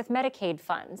abortions with Medicaid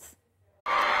funds.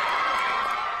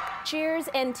 Cheers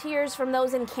and tears from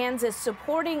those in Kansas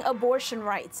supporting abortion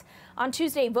rights. On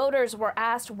Tuesday, voters were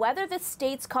asked whether the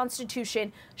state's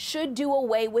constitution should do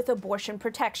away with abortion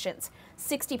protections.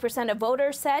 60% of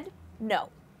voters said no.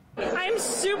 I'm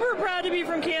super proud to be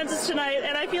from Kansas tonight,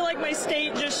 and I feel like my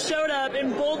state just showed up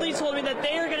and boldly told me that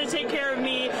they are going to take care of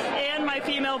me and my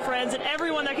female friends and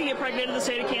everyone that can get pregnant in the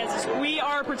state of Kansas. We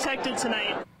are protected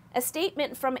tonight. A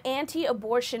statement from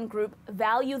anti-abortion group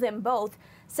Value Them Both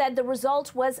said the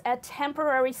result was a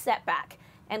temporary setback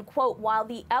and, quote, while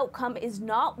the outcome is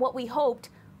not what we hoped,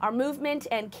 our movement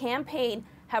and campaign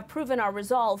have proven our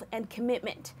resolve and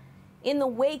commitment. In the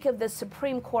wake of the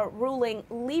Supreme Court ruling,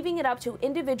 leaving it up to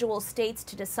individual states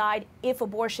to decide if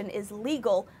abortion is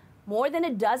legal, more than a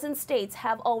dozen states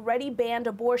have already banned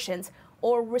abortions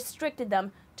or restricted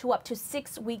them to up to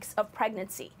 6 weeks of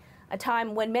pregnancy, a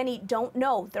time when many don't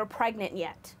know they're pregnant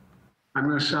yet. I'm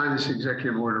going to sign this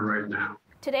executive order right now.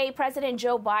 Today, President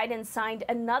Joe Biden signed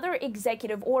another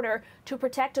executive order to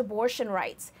protect abortion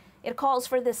rights. It calls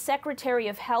for the Secretary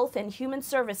of Health and Human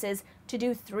Services to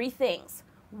do 3 things.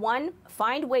 1,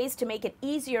 find ways to make it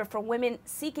easier for women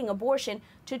seeking abortion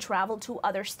to travel to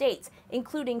other states,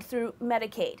 including through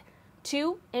Medicaid.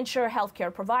 2, ensure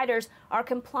healthcare providers are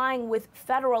complying with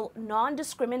federal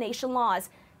non-discrimination laws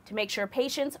to make sure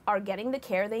patients are getting the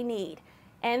care they need.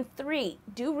 And 3,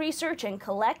 do research and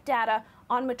collect data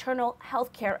on maternal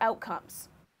health care outcomes.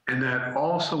 And that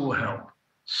also will help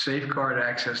safeguard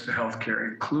access to health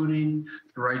care, including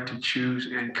the right to choose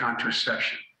and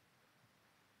contraception.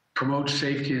 Promote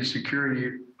safety and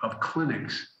security of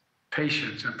clinics,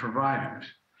 patients, and providers.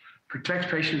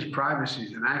 Protects patients'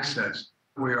 privacy and access.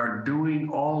 We are doing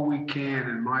all we can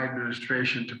in my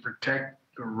administration to protect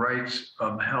the rights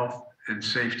of health and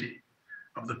safety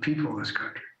of the people of this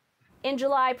country. In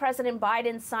July, President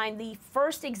Biden signed the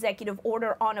first executive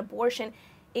order on abortion.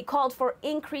 It called for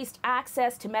increased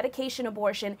access to medication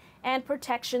abortion and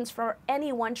protections for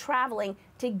anyone traveling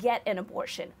to get an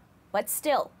abortion. But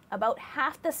still, about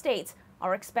half the states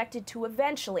are expected to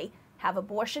eventually have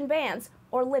abortion bans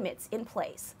or limits in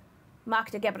place.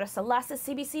 Mukta Gebrselassie,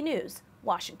 CBC News,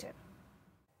 Washington.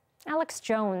 Alex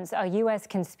Jones, a U.S.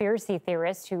 conspiracy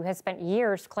theorist who has spent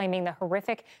years claiming the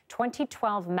horrific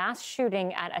 2012 mass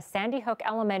shooting at a Sandy Hook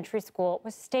elementary school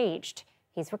was staged.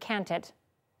 He's recanted.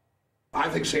 I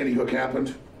think Sandy Hook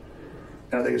happened,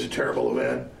 and I think it's a terrible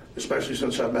event, especially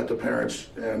since I've met the parents,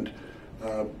 and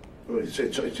it's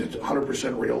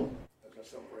 100% real.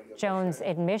 Jones'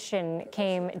 admission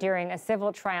came during a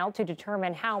civil trial to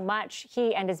determine how much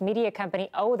he and his media company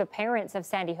owe the parents of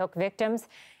Sandy Hook victims.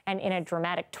 And in a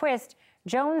dramatic twist,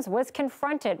 Jones was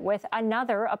confronted with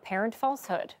another apparent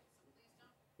falsehood.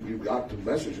 You got the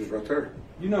messages right there.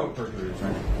 You know what perjury is,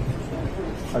 right?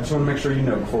 I just want to make sure you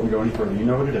know before we go any further. You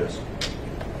know what it is.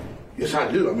 Yes,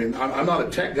 I do. I mean, I'm not a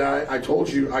tech guy. I told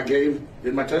you, I gave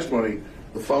in my testimony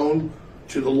the phone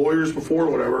to the lawyers before or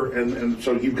whatever, and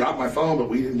so you got my phone, but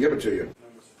we didn't give it to you.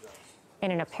 In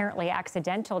an apparently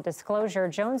accidental disclosure,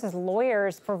 Jones's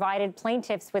lawyers provided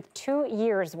plaintiffs with 2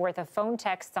 years' worth of phone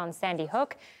texts on Sandy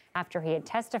Hook after he had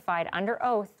testified under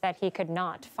oath that he could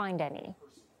not find any.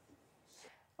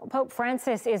 Pope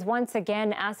Francis is once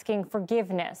again asking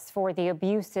forgiveness for the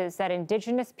abuses that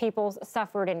Indigenous peoples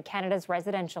suffered in Canada's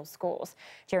residential schools.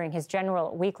 During his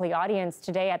general weekly audience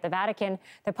today at the Vatican,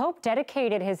 the Pope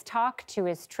dedicated his talk to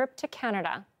his trip to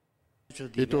Canada.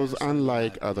 It was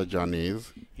unlike other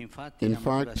journeys. In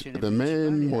fact, the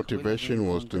main motivation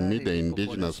was to meet the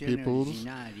Indigenous peoples,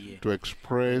 to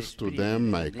express to them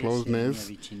my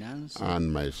closeness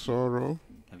and my sorrow,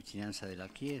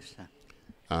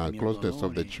 closeness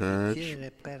of the church,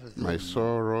 my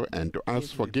sorrow, and to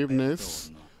ask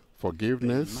forgiveness for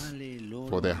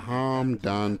the harm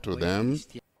done to them.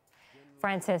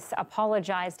 Francis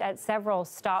apologized at several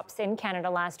stops in Canada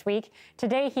last week.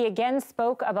 Today, he again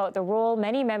spoke about the role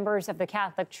many members of the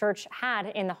Catholic Church had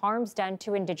in the harms done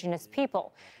to Indigenous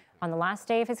people. On the last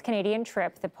day of his Canadian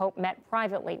trip, the Pope met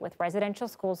privately with residential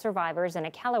school survivors in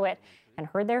Iqaluit and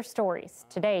heard their stories.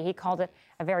 Today, he called it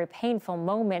a very painful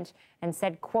moment and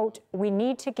said, quote, "We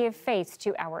need to give face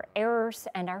to our errors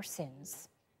and our sins."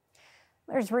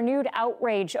 There's renewed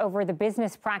outrage over the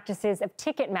business practices of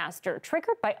Ticketmaster,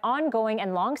 triggered by ongoing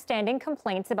and long-standing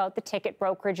complaints about the ticket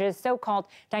brokerage's so-called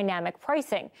dynamic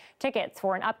pricing. Tickets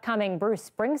for an upcoming Bruce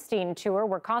Springsteen tour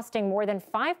were costing more than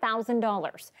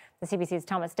 $5,000. The CBC's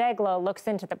Thomas Daglo looks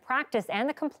into the practice and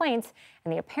the complaints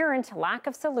and the apparent lack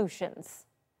of solutions.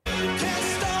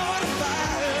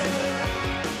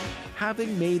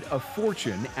 Having made a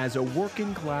fortune as a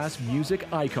working-class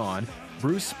music icon,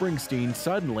 Bruce Springsteen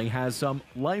suddenly has some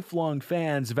lifelong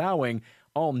fans vowing,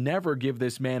 "I'll never give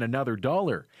this man another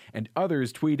dollar," and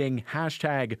others tweeting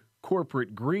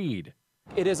 #corporate greed.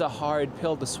 It is a hard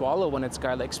pill to swallow when it's a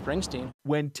guy like Springsteen.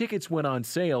 When tickets went on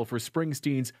sale for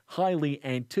Springsteen's highly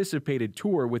anticipated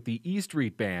tour with the E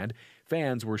Street Band,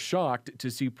 fans were shocked to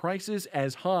see prices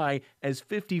as high as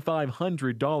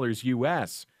 $5,500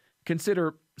 US.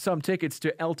 Consider some tickets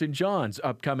to Elton John's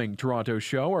upcoming Toronto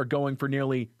show are going for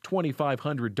nearly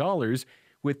 $2,500,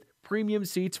 with premium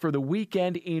seats for the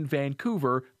weekend in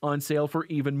Vancouver on sale for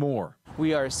even more.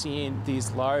 We are seeing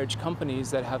these large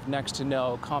companies that have next to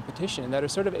no competition that are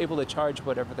sort of able to charge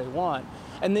whatever they want,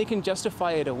 and they can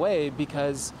justify it away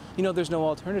because, there's no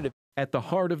alternative. At the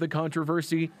heart of the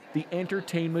controversy, the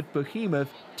entertainment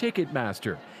behemoth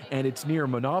Ticketmaster and its near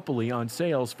monopoly on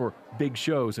sales for big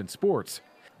shows and sports.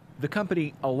 The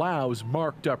company allows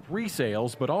marked up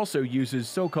resales, but also uses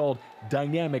so-called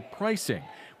dynamic pricing,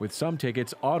 with some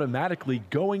tickets automatically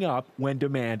going up when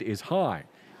demand is high.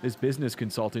 This business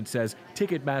consultant says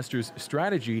Ticketmaster's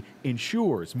strategy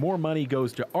ensures more money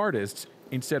goes to artists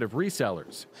instead of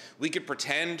resellers. We could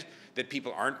pretend that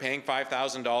people aren't paying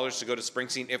 $5,000 to go to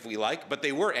Springsteen if we like, but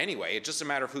they were anyway. It's just a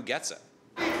matter of who gets it.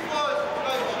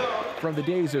 From the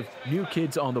days of New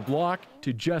Kids on the Block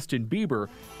to Justin Bieber,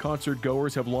 concert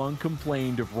goers have long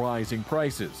complained of rising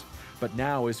prices. But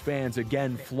now, as fans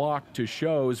again flock to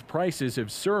shows, prices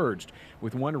have surged,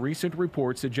 with one recent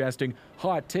report suggesting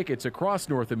hot tickets across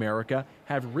North America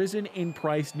have risen in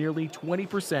price nearly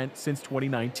 20% since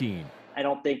 2019. I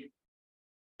don't think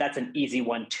that's an easy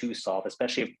one to solve,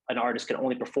 especially if an artist can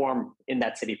only perform in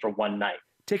that city for one night.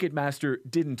 Ticketmaster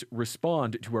didn't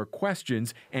respond to our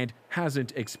questions and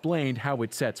hasn't explained how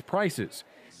it sets prices.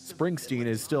 Springsteen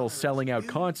is still selling out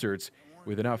concerts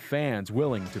with enough fans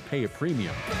willing to pay a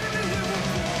premium.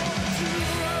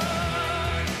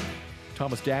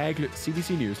 Thomas Dagg,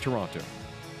 CBC News, Toronto.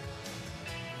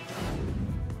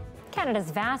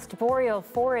 Canada's vast boreal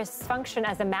forests function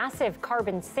as a massive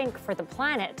carbon sink for the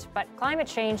planet, but climate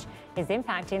change is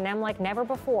impacting them like never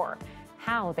before.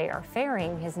 How they are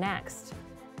faring is next.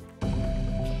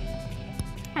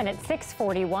 And at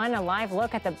 6:41, a live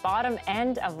look at the bottom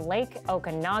end of Lake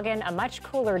Okanagan. A much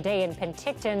cooler day in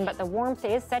Penticton, but the warmth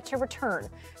is set to return.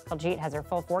 Kuljeet has her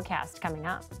full forecast coming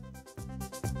up.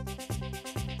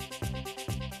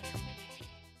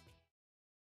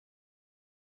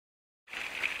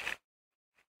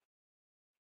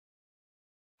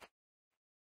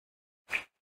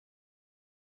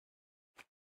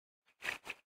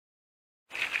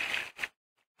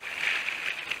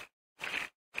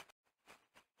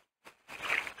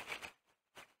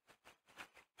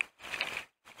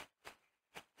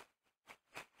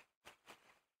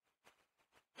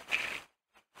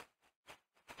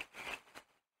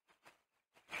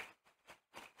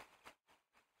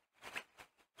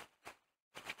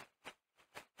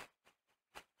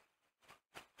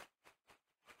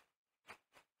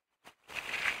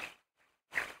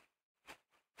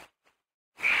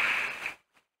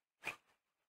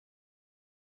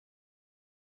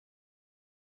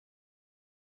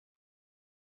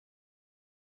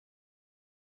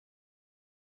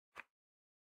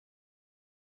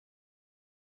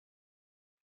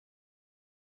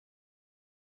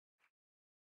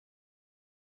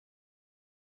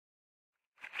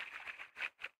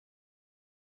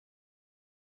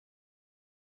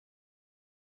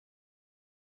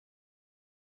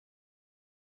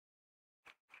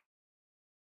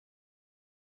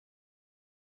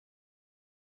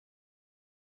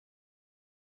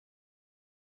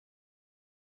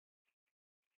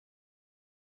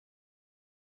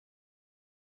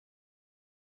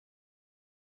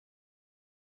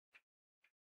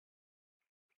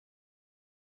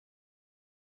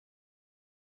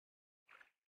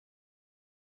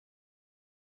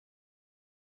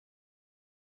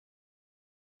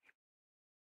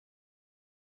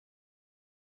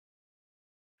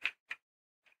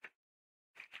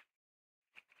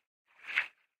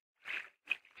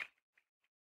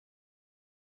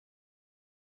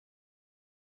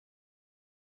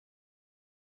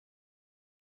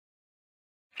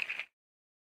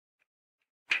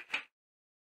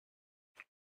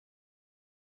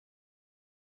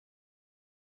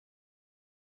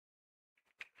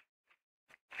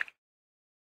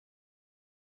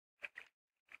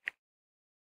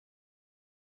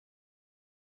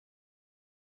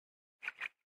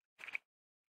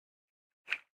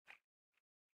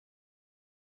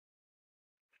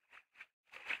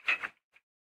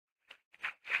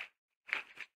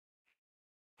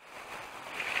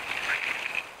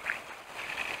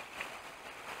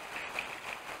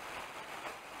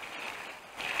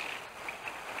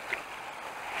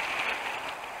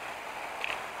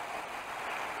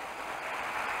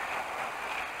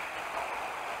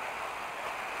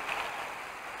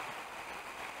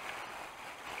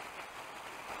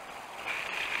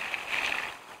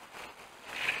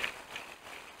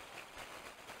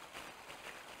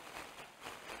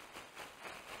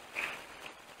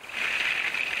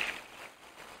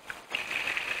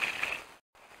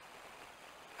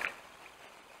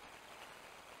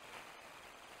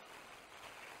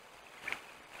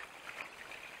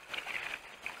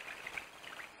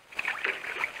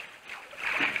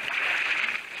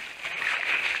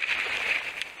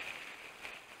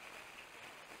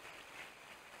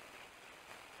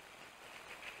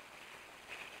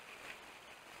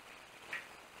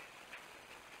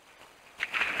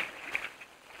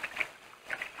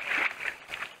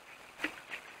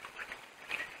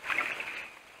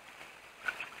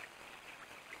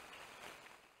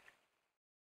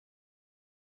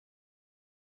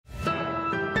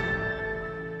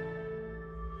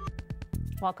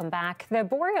 Welcome back. The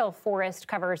boreal forest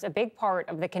covers a big part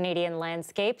of the Canadian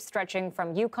landscape, stretching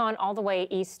from Yukon all the way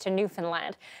east to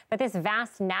Newfoundland. But this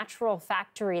vast natural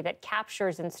factory that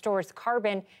captures and stores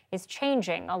carbon is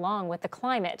changing along with the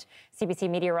climate.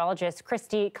 CBC meteorologist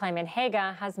Kuljeet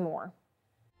Kaila has more.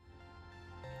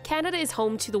 Canada is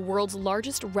home to the world's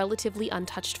largest relatively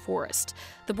untouched forest.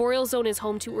 The boreal zone is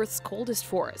home to Earth's coldest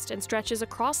forest and stretches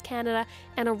across Canada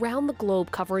and around the globe,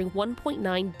 covering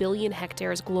 1.9 billion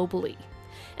hectares globally.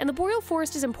 And the boreal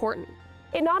forest is important.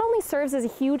 It not only serves as a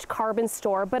huge carbon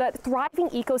store, but a thriving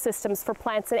ecosystems for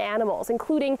plants and animals,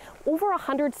 including over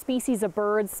 100 species of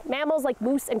birds, mammals like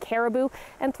moose and caribou,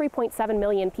 and 3.7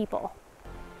 million people.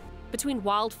 Between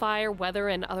wildfire, weather,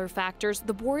 and other factors,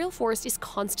 the boreal forest is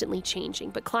constantly changing,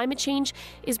 but climate change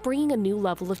is bringing a new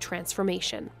level of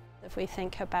transformation. If we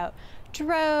think about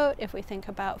drought, if we think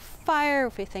about fire,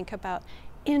 if we think about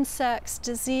insects,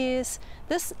 disease,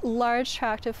 this large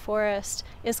tract of forest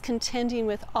is contending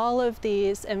with all of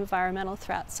these environmental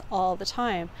threats all the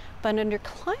time. But under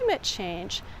climate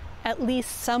change, at least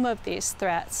some of these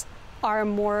threats are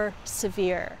more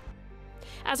severe.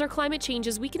 As our climate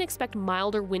changes, we can expect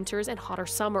milder winters and hotter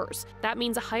summers. That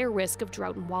means a higher risk of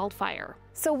drought and wildfire.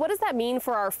 So what does that mean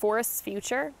for our forest's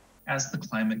future? As the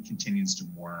climate continues to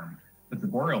warm, the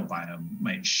boreal biome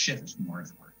might shift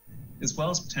northward, as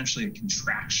well as potentially a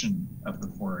contraction of the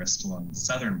forest along the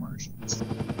southern margins.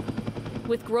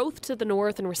 With growth to the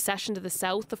north and recession to the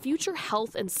south, the future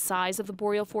health and size of the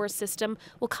boreal forest system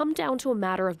will come down to a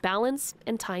matter of balance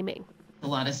and timing. A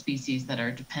lot of species that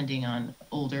are depending on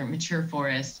older, mature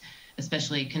forest,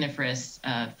 especially coniferous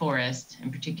forest in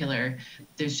particular,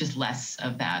 there's just less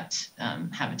of that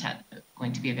habitat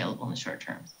going to be available in the short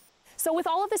term. So with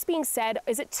all of this being said,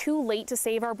 is it too late to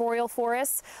save our boreal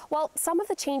forests? Well, some of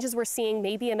the changes we're seeing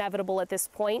may be inevitable at this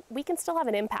point. We can still have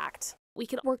an impact. We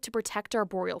can work to protect our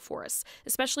boreal forests,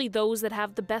 especially those that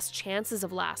have the best chances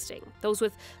of lasting, those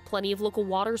with plenty of local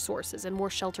water sources and more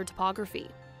sheltered topography.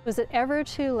 Was it ever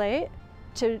too late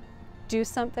to do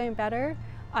something better?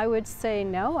 I would say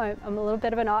no. I'm a little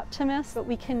bit of an optimist, but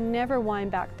we can never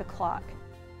wind back the clock.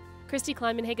 Kuljeet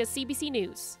Kaila, CBC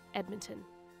News, Edmonton.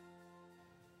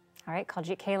 All right,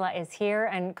 Kuljeet Kaila is here.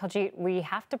 And Kuljeet, we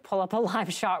have to pull up a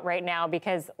live shot right now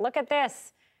because look at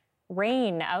this.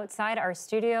 Rain outside our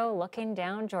studio looking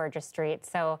down Georgia Street.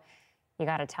 So you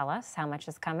got to tell us how much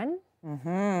is coming.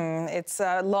 It's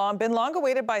been long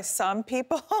awaited by some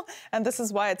people, and this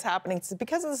is why it's happening. It's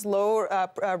because of this low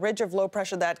ridge of low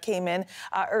pressure that came in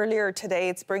earlier today.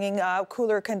 It's bringing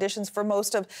cooler conditions for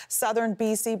most of southern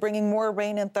BC, bringing more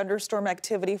rain and thunderstorm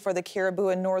activity for the Cariboo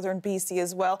and northern BC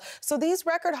as well. So these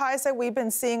record highs that we've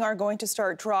been seeing are going to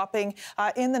start dropping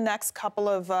in the next couple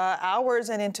of hours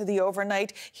and into the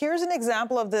overnight. Here's an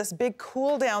example of this big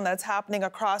cool down that's happening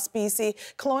across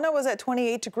BC. Kelowna was at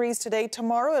 28 degrees today.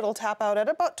 Tomorrow it'll tap out at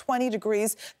about 20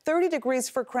 degrees, 30 degrees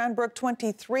for Cranbrook,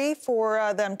 23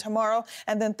 for them tomorrow,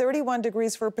 and then 31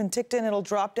 degrees for Penticton. It'll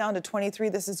drop down to 23.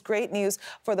 This is great news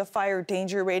for the fire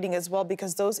danger rating as well,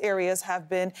 because those areas have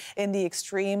been in the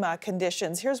extreme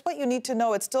conditions. Here's what you need to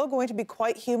know. It's still going to be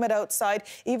quite humid outside,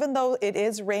 even though it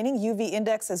is raining. UV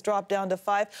index has dropped down to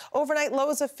 5. Overnight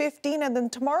lows of 15, and then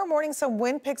tomorrow morning some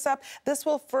wind picks up. This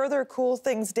will further cool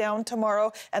things down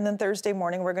tomorrow, and then Thursday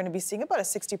morning we're going to be seeing about a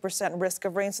 60% risk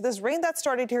of rain. So this rain that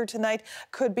started here tonight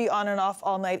could be on and off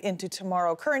all night into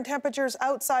tomorrow. Current temperatures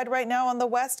outside right now on the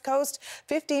west coast,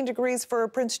 15 degrees for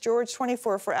Prince George,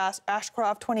 24 for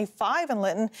Ashcroft, 25 in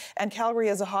Lytton, and Calgary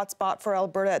is a hot spot for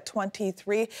Alberta at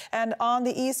 23. And on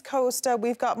the east coast,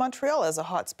 we've got Montreal as a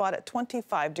hot spot at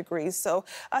 25 degrees. So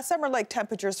summer-like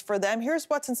temperatures for them. Here's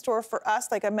what's in store for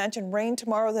us. Like I mentioned, rain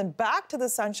tomorrow, then back to the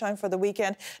sunshine for the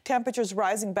weekend. Temperatures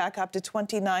rising back up to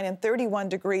 29 and 31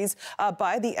 degrees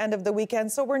by the end of the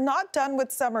weekend. So we're not done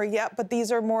with summer yet, but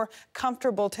these are more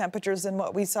comfortable temperatures than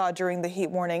what we saw during the heat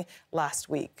warning last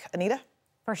week. Anita?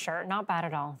 For sure. Not bad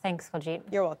at all. Thanks, Kuljeet.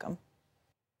 You're welcome.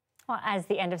 Well, as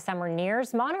the end of summer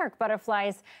nears, monarch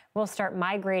butterflies will start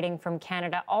migrating from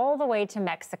Canada all the way to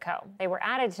Mexico. They were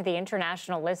added to the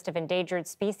international list of endangered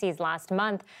species last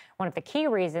month. One of the key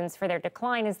reasons for their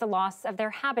decline is the loss of their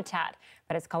habitat.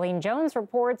 But as Colleen Jones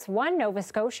reports, one Nova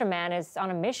Scotia man is on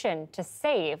a mission to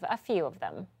save a few of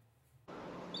them.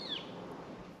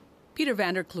 Peter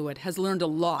Vanderkluet has learned a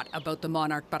lot about the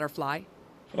monarch butterfly.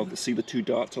 Oh, see the two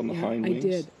dots on the hind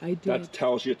wings? I did. That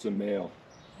tells you it's a male.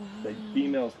 The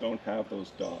females don't have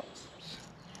those dots.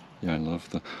 Yeah, I love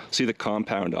see the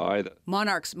compound eye.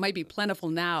 Monarchs might be plentiful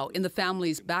now in the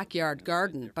family's backyard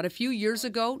garden, but a few years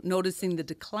ago, noticing the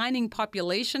declining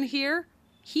population here,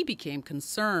 he became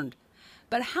concerned.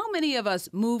 But how many of us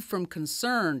move from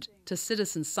concerned to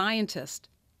citizen scientist?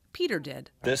 Peter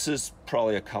did. This is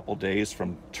probably a couple days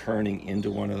from turning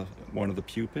into one of the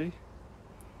pupae.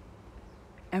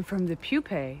 And from the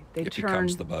pupae, it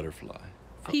becomes the butterfly.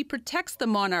 He protects the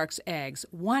monarch's eggs,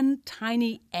 one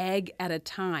tiny egg at a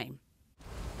time.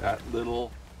 That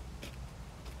little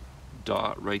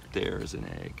dot right there is an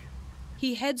egg.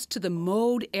 He heads to the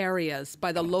mowed areas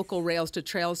by the local Rails to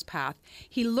Trails path.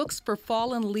 He looks for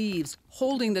fallen leaves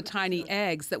holding the tiny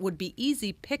eggs that would be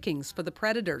easy pickings for the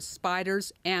predators,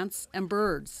 spiders, ants, and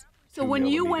birds. So when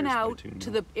you went out to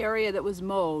the area that was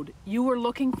mowed, you were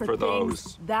looking for things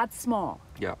those. That small?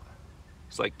 Yeah.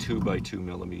 It's like 2 by 2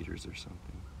 millimeters or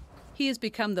something. He has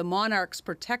become the monarch's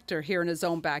protector here in his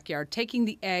own backyard, taking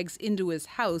the eggs into his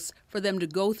house for them to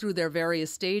go through their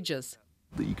various stages.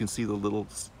 You can see the little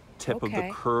tip of the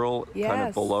curl kind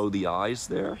of below the eyes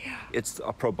there. Yeah. It's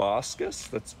a proboscis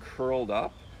that's curled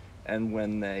up, and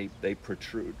when they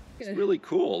protrude. It's really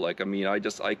cool. Like, I mean, I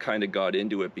kind of got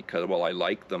into it because, well, I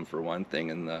like them for one thing,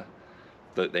 and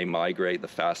they migrate, the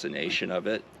fascination of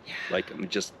it, like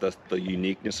just the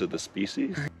uniqueness of the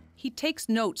species. He takes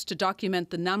notes to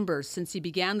document the numbers since he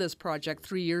began this project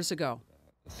 3 years ago.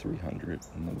 300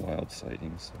 in the wild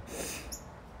sightings.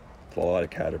 A lot of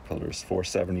caterpillars,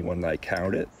 470 when I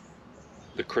count it.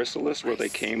 The chrysalis where they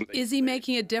came. Is he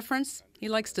making a difference? He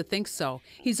likes to think so.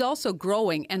 He's also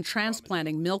growing and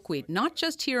transplanting milkweed, not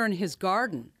just here in his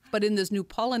garden, but in this new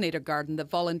pollinator garden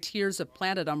that volunteers have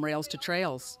planted on Rails to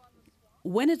Trails.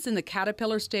 When it's in the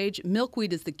caterpillar stage,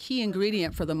 milkweed is the key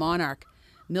ingredient for the monarch.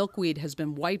 Milkweed has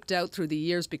been wiped out through the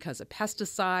years because of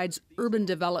pesticides, urban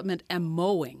development, and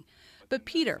mowing. But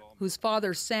Peter, whose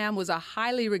father Sam was a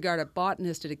highly regarded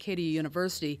botanist at Acadia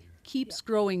University, keeps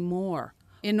growing more.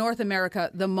 In North America,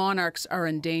 the monarchs are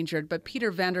endangered, but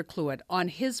Peter Vanderkluet, on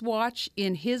his watch,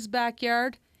 in his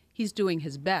backyard, he's doing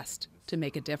his best to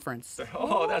make a difference.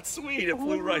 Oh, that's sweet. It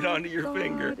flew right onto your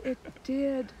finger. It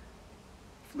did.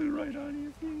 Flew right onto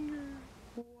your finger.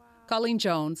 Colleen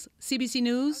Jones, CBC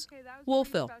News,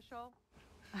 Wolfville.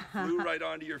 Flew right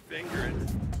onto your finger.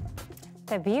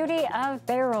 The beauty of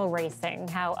barrel racing,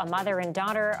 how a mother and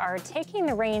daughter are taking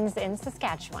the reins in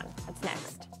Saskatchewan. That's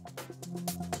next.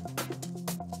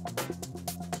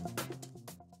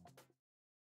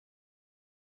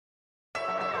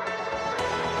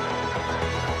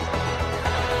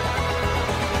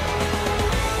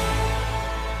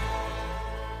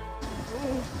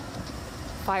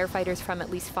 Firefighters from at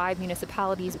least 5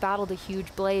 municipalities battled a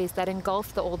huge blaze that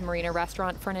engulfed the Old Marina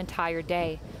restaurant for an entire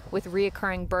day, with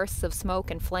reoccurring bursts of smoke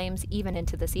and flames even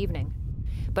into this evening.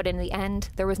 But in the end,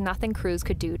 there was nothing crews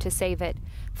could do to save it.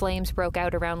 Flames broke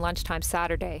out around lunchtime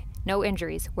Saturday. No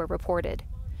injuries were reported.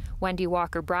 Wendy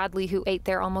Walker-Bradley, who ate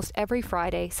there almost every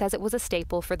Friday, says it was a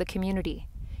staple for the community.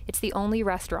 It's the only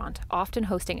restaurant, often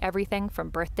hosting everything from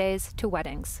birthdays to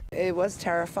weddings. It was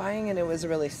terrifying and it was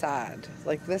really sad.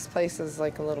 Like, this place is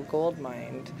like a little gold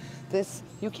mine.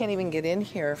 You can't even get in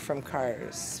here from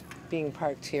cars being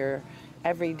parked here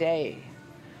every day.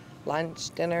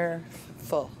 Lunch, dinner,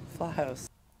 full house.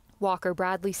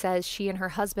 Walker-Bradley says she and her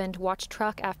husband watched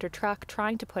truck after truck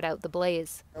trying to put out the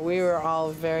blaze. We were all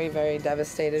very, very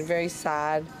devastated, very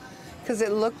sad, because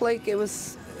it looked like it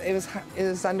was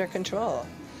under control.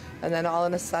 And then all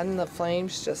of a sudden the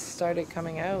flames just started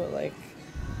coming out. Like,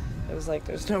 it was like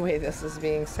there's no way this is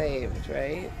being saved,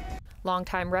 right?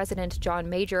 Longtime resident John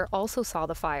Major also saw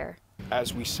the fire.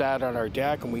 As we sat on our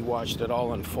deck and we watched it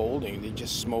all unfolding, the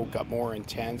smoke got more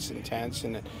intense,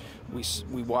 and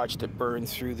we watched it burn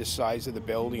through the sides of the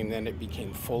building, and then it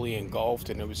became fully engulfed,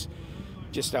 and it was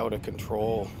just out of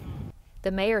control.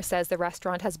 The mayor says the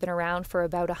restaurant has been around for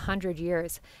about 100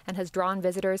 years and has drawn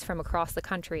visitors from across the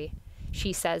country.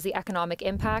 She says the economic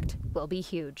impact will be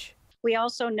huge. We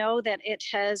also know that it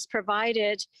has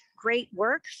provided great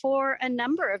work for a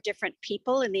number of different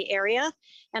people in the area.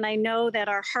 And I know that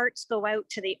our hearts go out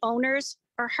to the owners.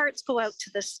 Our hearts go out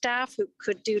to the staff who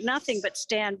could do nothing but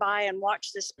stand by and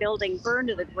watch this building burn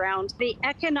to the ground. The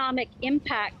economic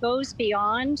impact goes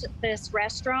beyond this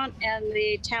restaurant and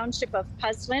the township of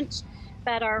Puzzlant,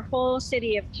 that our whole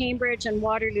city of Cambridge and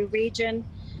Waterloo region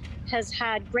has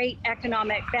had great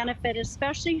economic benefit,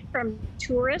 especially from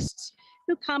tourists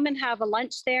who come and have a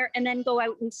lunch there and then go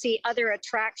out and see other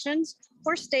attractions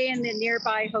or stay in the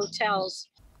nearby hotels.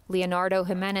 Leonardo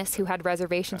Jimenez, who had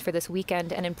reservations for this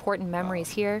weekend and important memories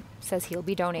here, says he'll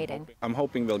be donating. I'm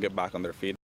hoping they'll get back on their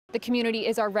feet. The community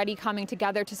is already coming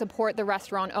together to support the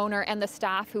restaurant owner and the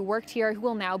staff who worked here, who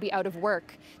will now be out of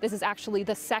work. This is actually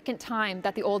the second time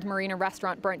that the Old Marina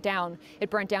restaurant burnt down. It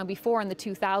burnt down before in the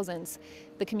 2000s.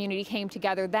 The community came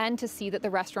together then to see that the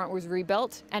restaurant was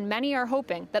rebuilt, and many are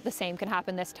hoping that the same can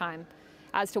happen this time.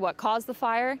 As to what caused the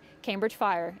fire, Cambridge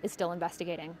Fire is still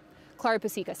investigating. Clara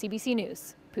Pasica, CBC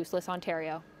News, Puslis,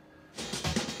 Ontario.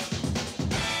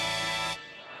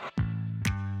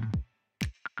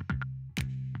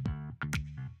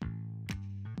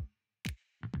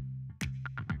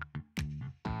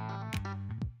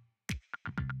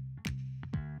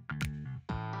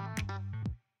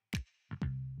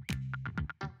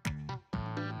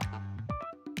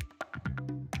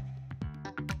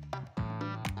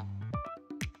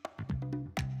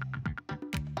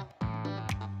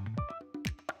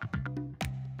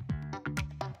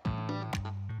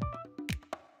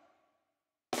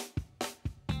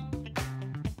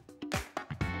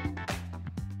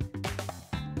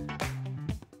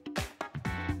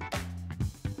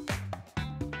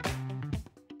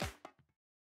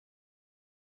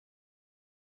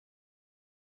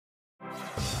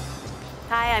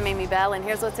 Hi, I'm Amy Bell, and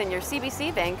here's what's in your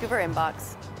CBC Vancouver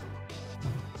inbox.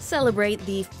 Celebrate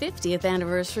the 50th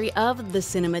anniversary of the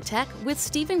Cinematheque with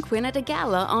Stephen Quinn at a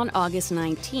gala on August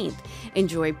 19th.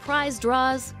 Enjoy prize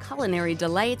draws, culinary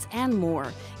delights, and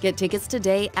more. Get tickets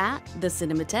today at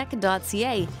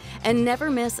thecinematheque.ca and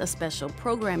never miss a special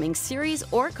programming series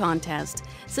or contest.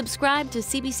 Subscribe to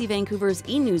CBC Vancouver's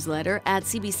e-newsletter at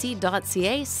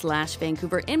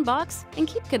cbc.ca/Vancouver inbox and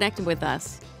keep connected with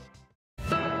us.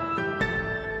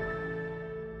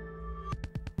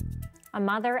 A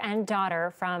mother and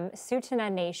daughter from Tsuut'ina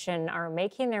Nation are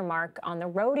making their mark on the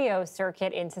rodeo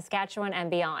circuit in Saskatchewan and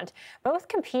beyond. Both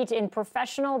compete in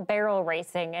professional barrel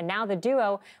racing, and now the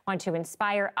duo want to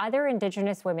inspire other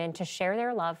Indigenous women to share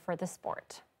their love for the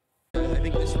sport. I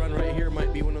think this run right here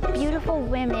might be one of those. Beautiful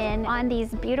women on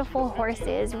these beautiful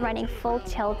horses running full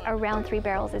tilt around 3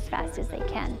 barrels as fast as they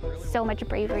can. So much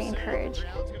bravery and courage.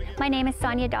 My name is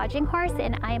Sonia Dodging Horse,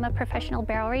 and I am a professional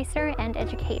barrel racer and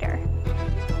educator.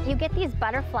 You get these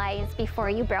butterflies before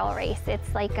you barrel race.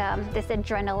 It's like this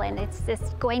adrenaline. It's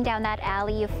just going down that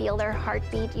alley. You feel their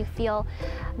heartbeat. You feel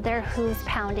their hooves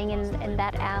pounding in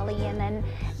that alley, and then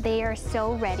they are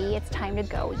so ready. It's time to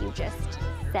go. You just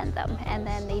send them, and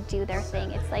then they do their thing.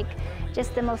 It's like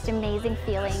just the most amazing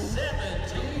feeling.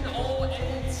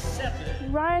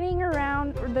 17087. Riding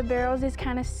around the barrels is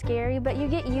kind of scary, but you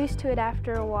get used to it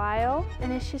after a while,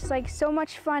 and it's just like so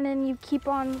much fun, and you keep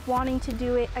on wanting to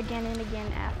do it again and again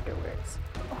afterwards.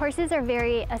 Horses are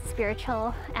very a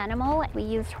spiritual animal. We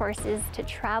used horses to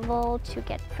travel, to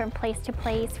get from place to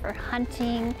place, for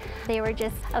hunting. They were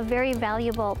just a very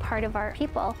valuable part of our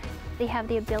people. They have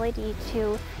the ability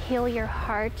to heal your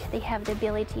heart. They have the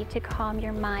ability to calm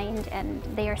your mind, and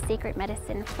they are sacred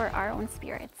medicine for our own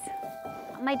spirits.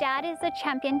 My dad is a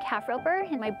champion calf roper,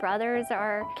 and my brothers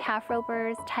are calf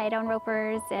ropers, tie-down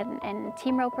ropers, and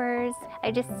team ropers. I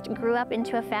just grew up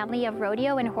into a family of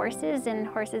rodeo and horses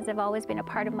have always been a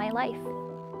part of my life.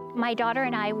 My daughter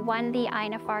and I won the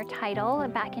INFR title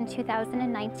back in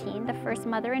 2019, the first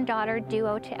mother and daughter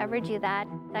duo to ever do that.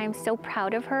 I'm so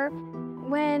proud of her.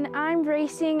 When I'm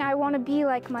racing, I want to be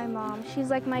like my mom. She's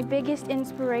like my biggest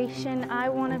inspiration. I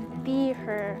want to be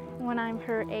her when I'm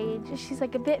her age. She's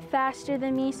like a bit faster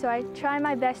than me, so I try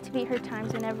my best to beat her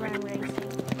times whenever I'm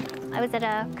racing. I was at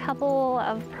a couple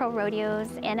of pro rodeos,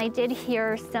 and I did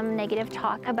hear some negative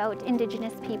talk about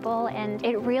Indigenous people, and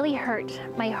it really hurt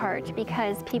my heart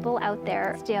because people out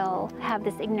there still have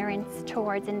this ignorance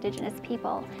towards Indigenous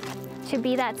people. To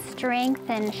be that strength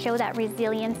and show that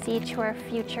resiliency to our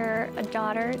future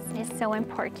daughters is so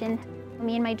important.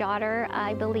 Me and my daughter,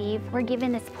 I believe, we're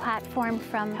given this platform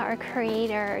from our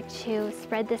Creator to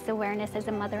spread this awareness as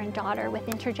a mother and daughter with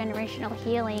intergenerational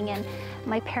healing. And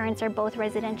my parents are both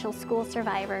residential school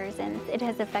survivors, and it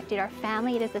has affected our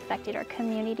family, it has affected our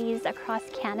communities across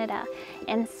Canada.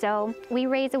 And so we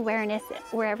raise awareness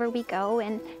wherever we go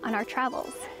and on our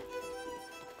travels.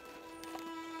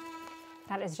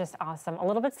 That is just awesome. A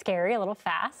little bit scary, a little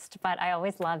fast, but I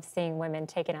always love seeing women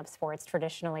taking up sports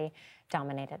traditionally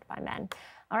dominated by men.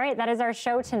 All right, that is our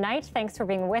show tonight. Thanks for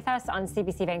being with us on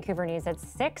CBC Vancouver News at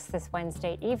 6 this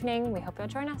Wednesday evening. We hope you'll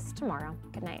join us tomorrow.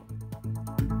 Good night.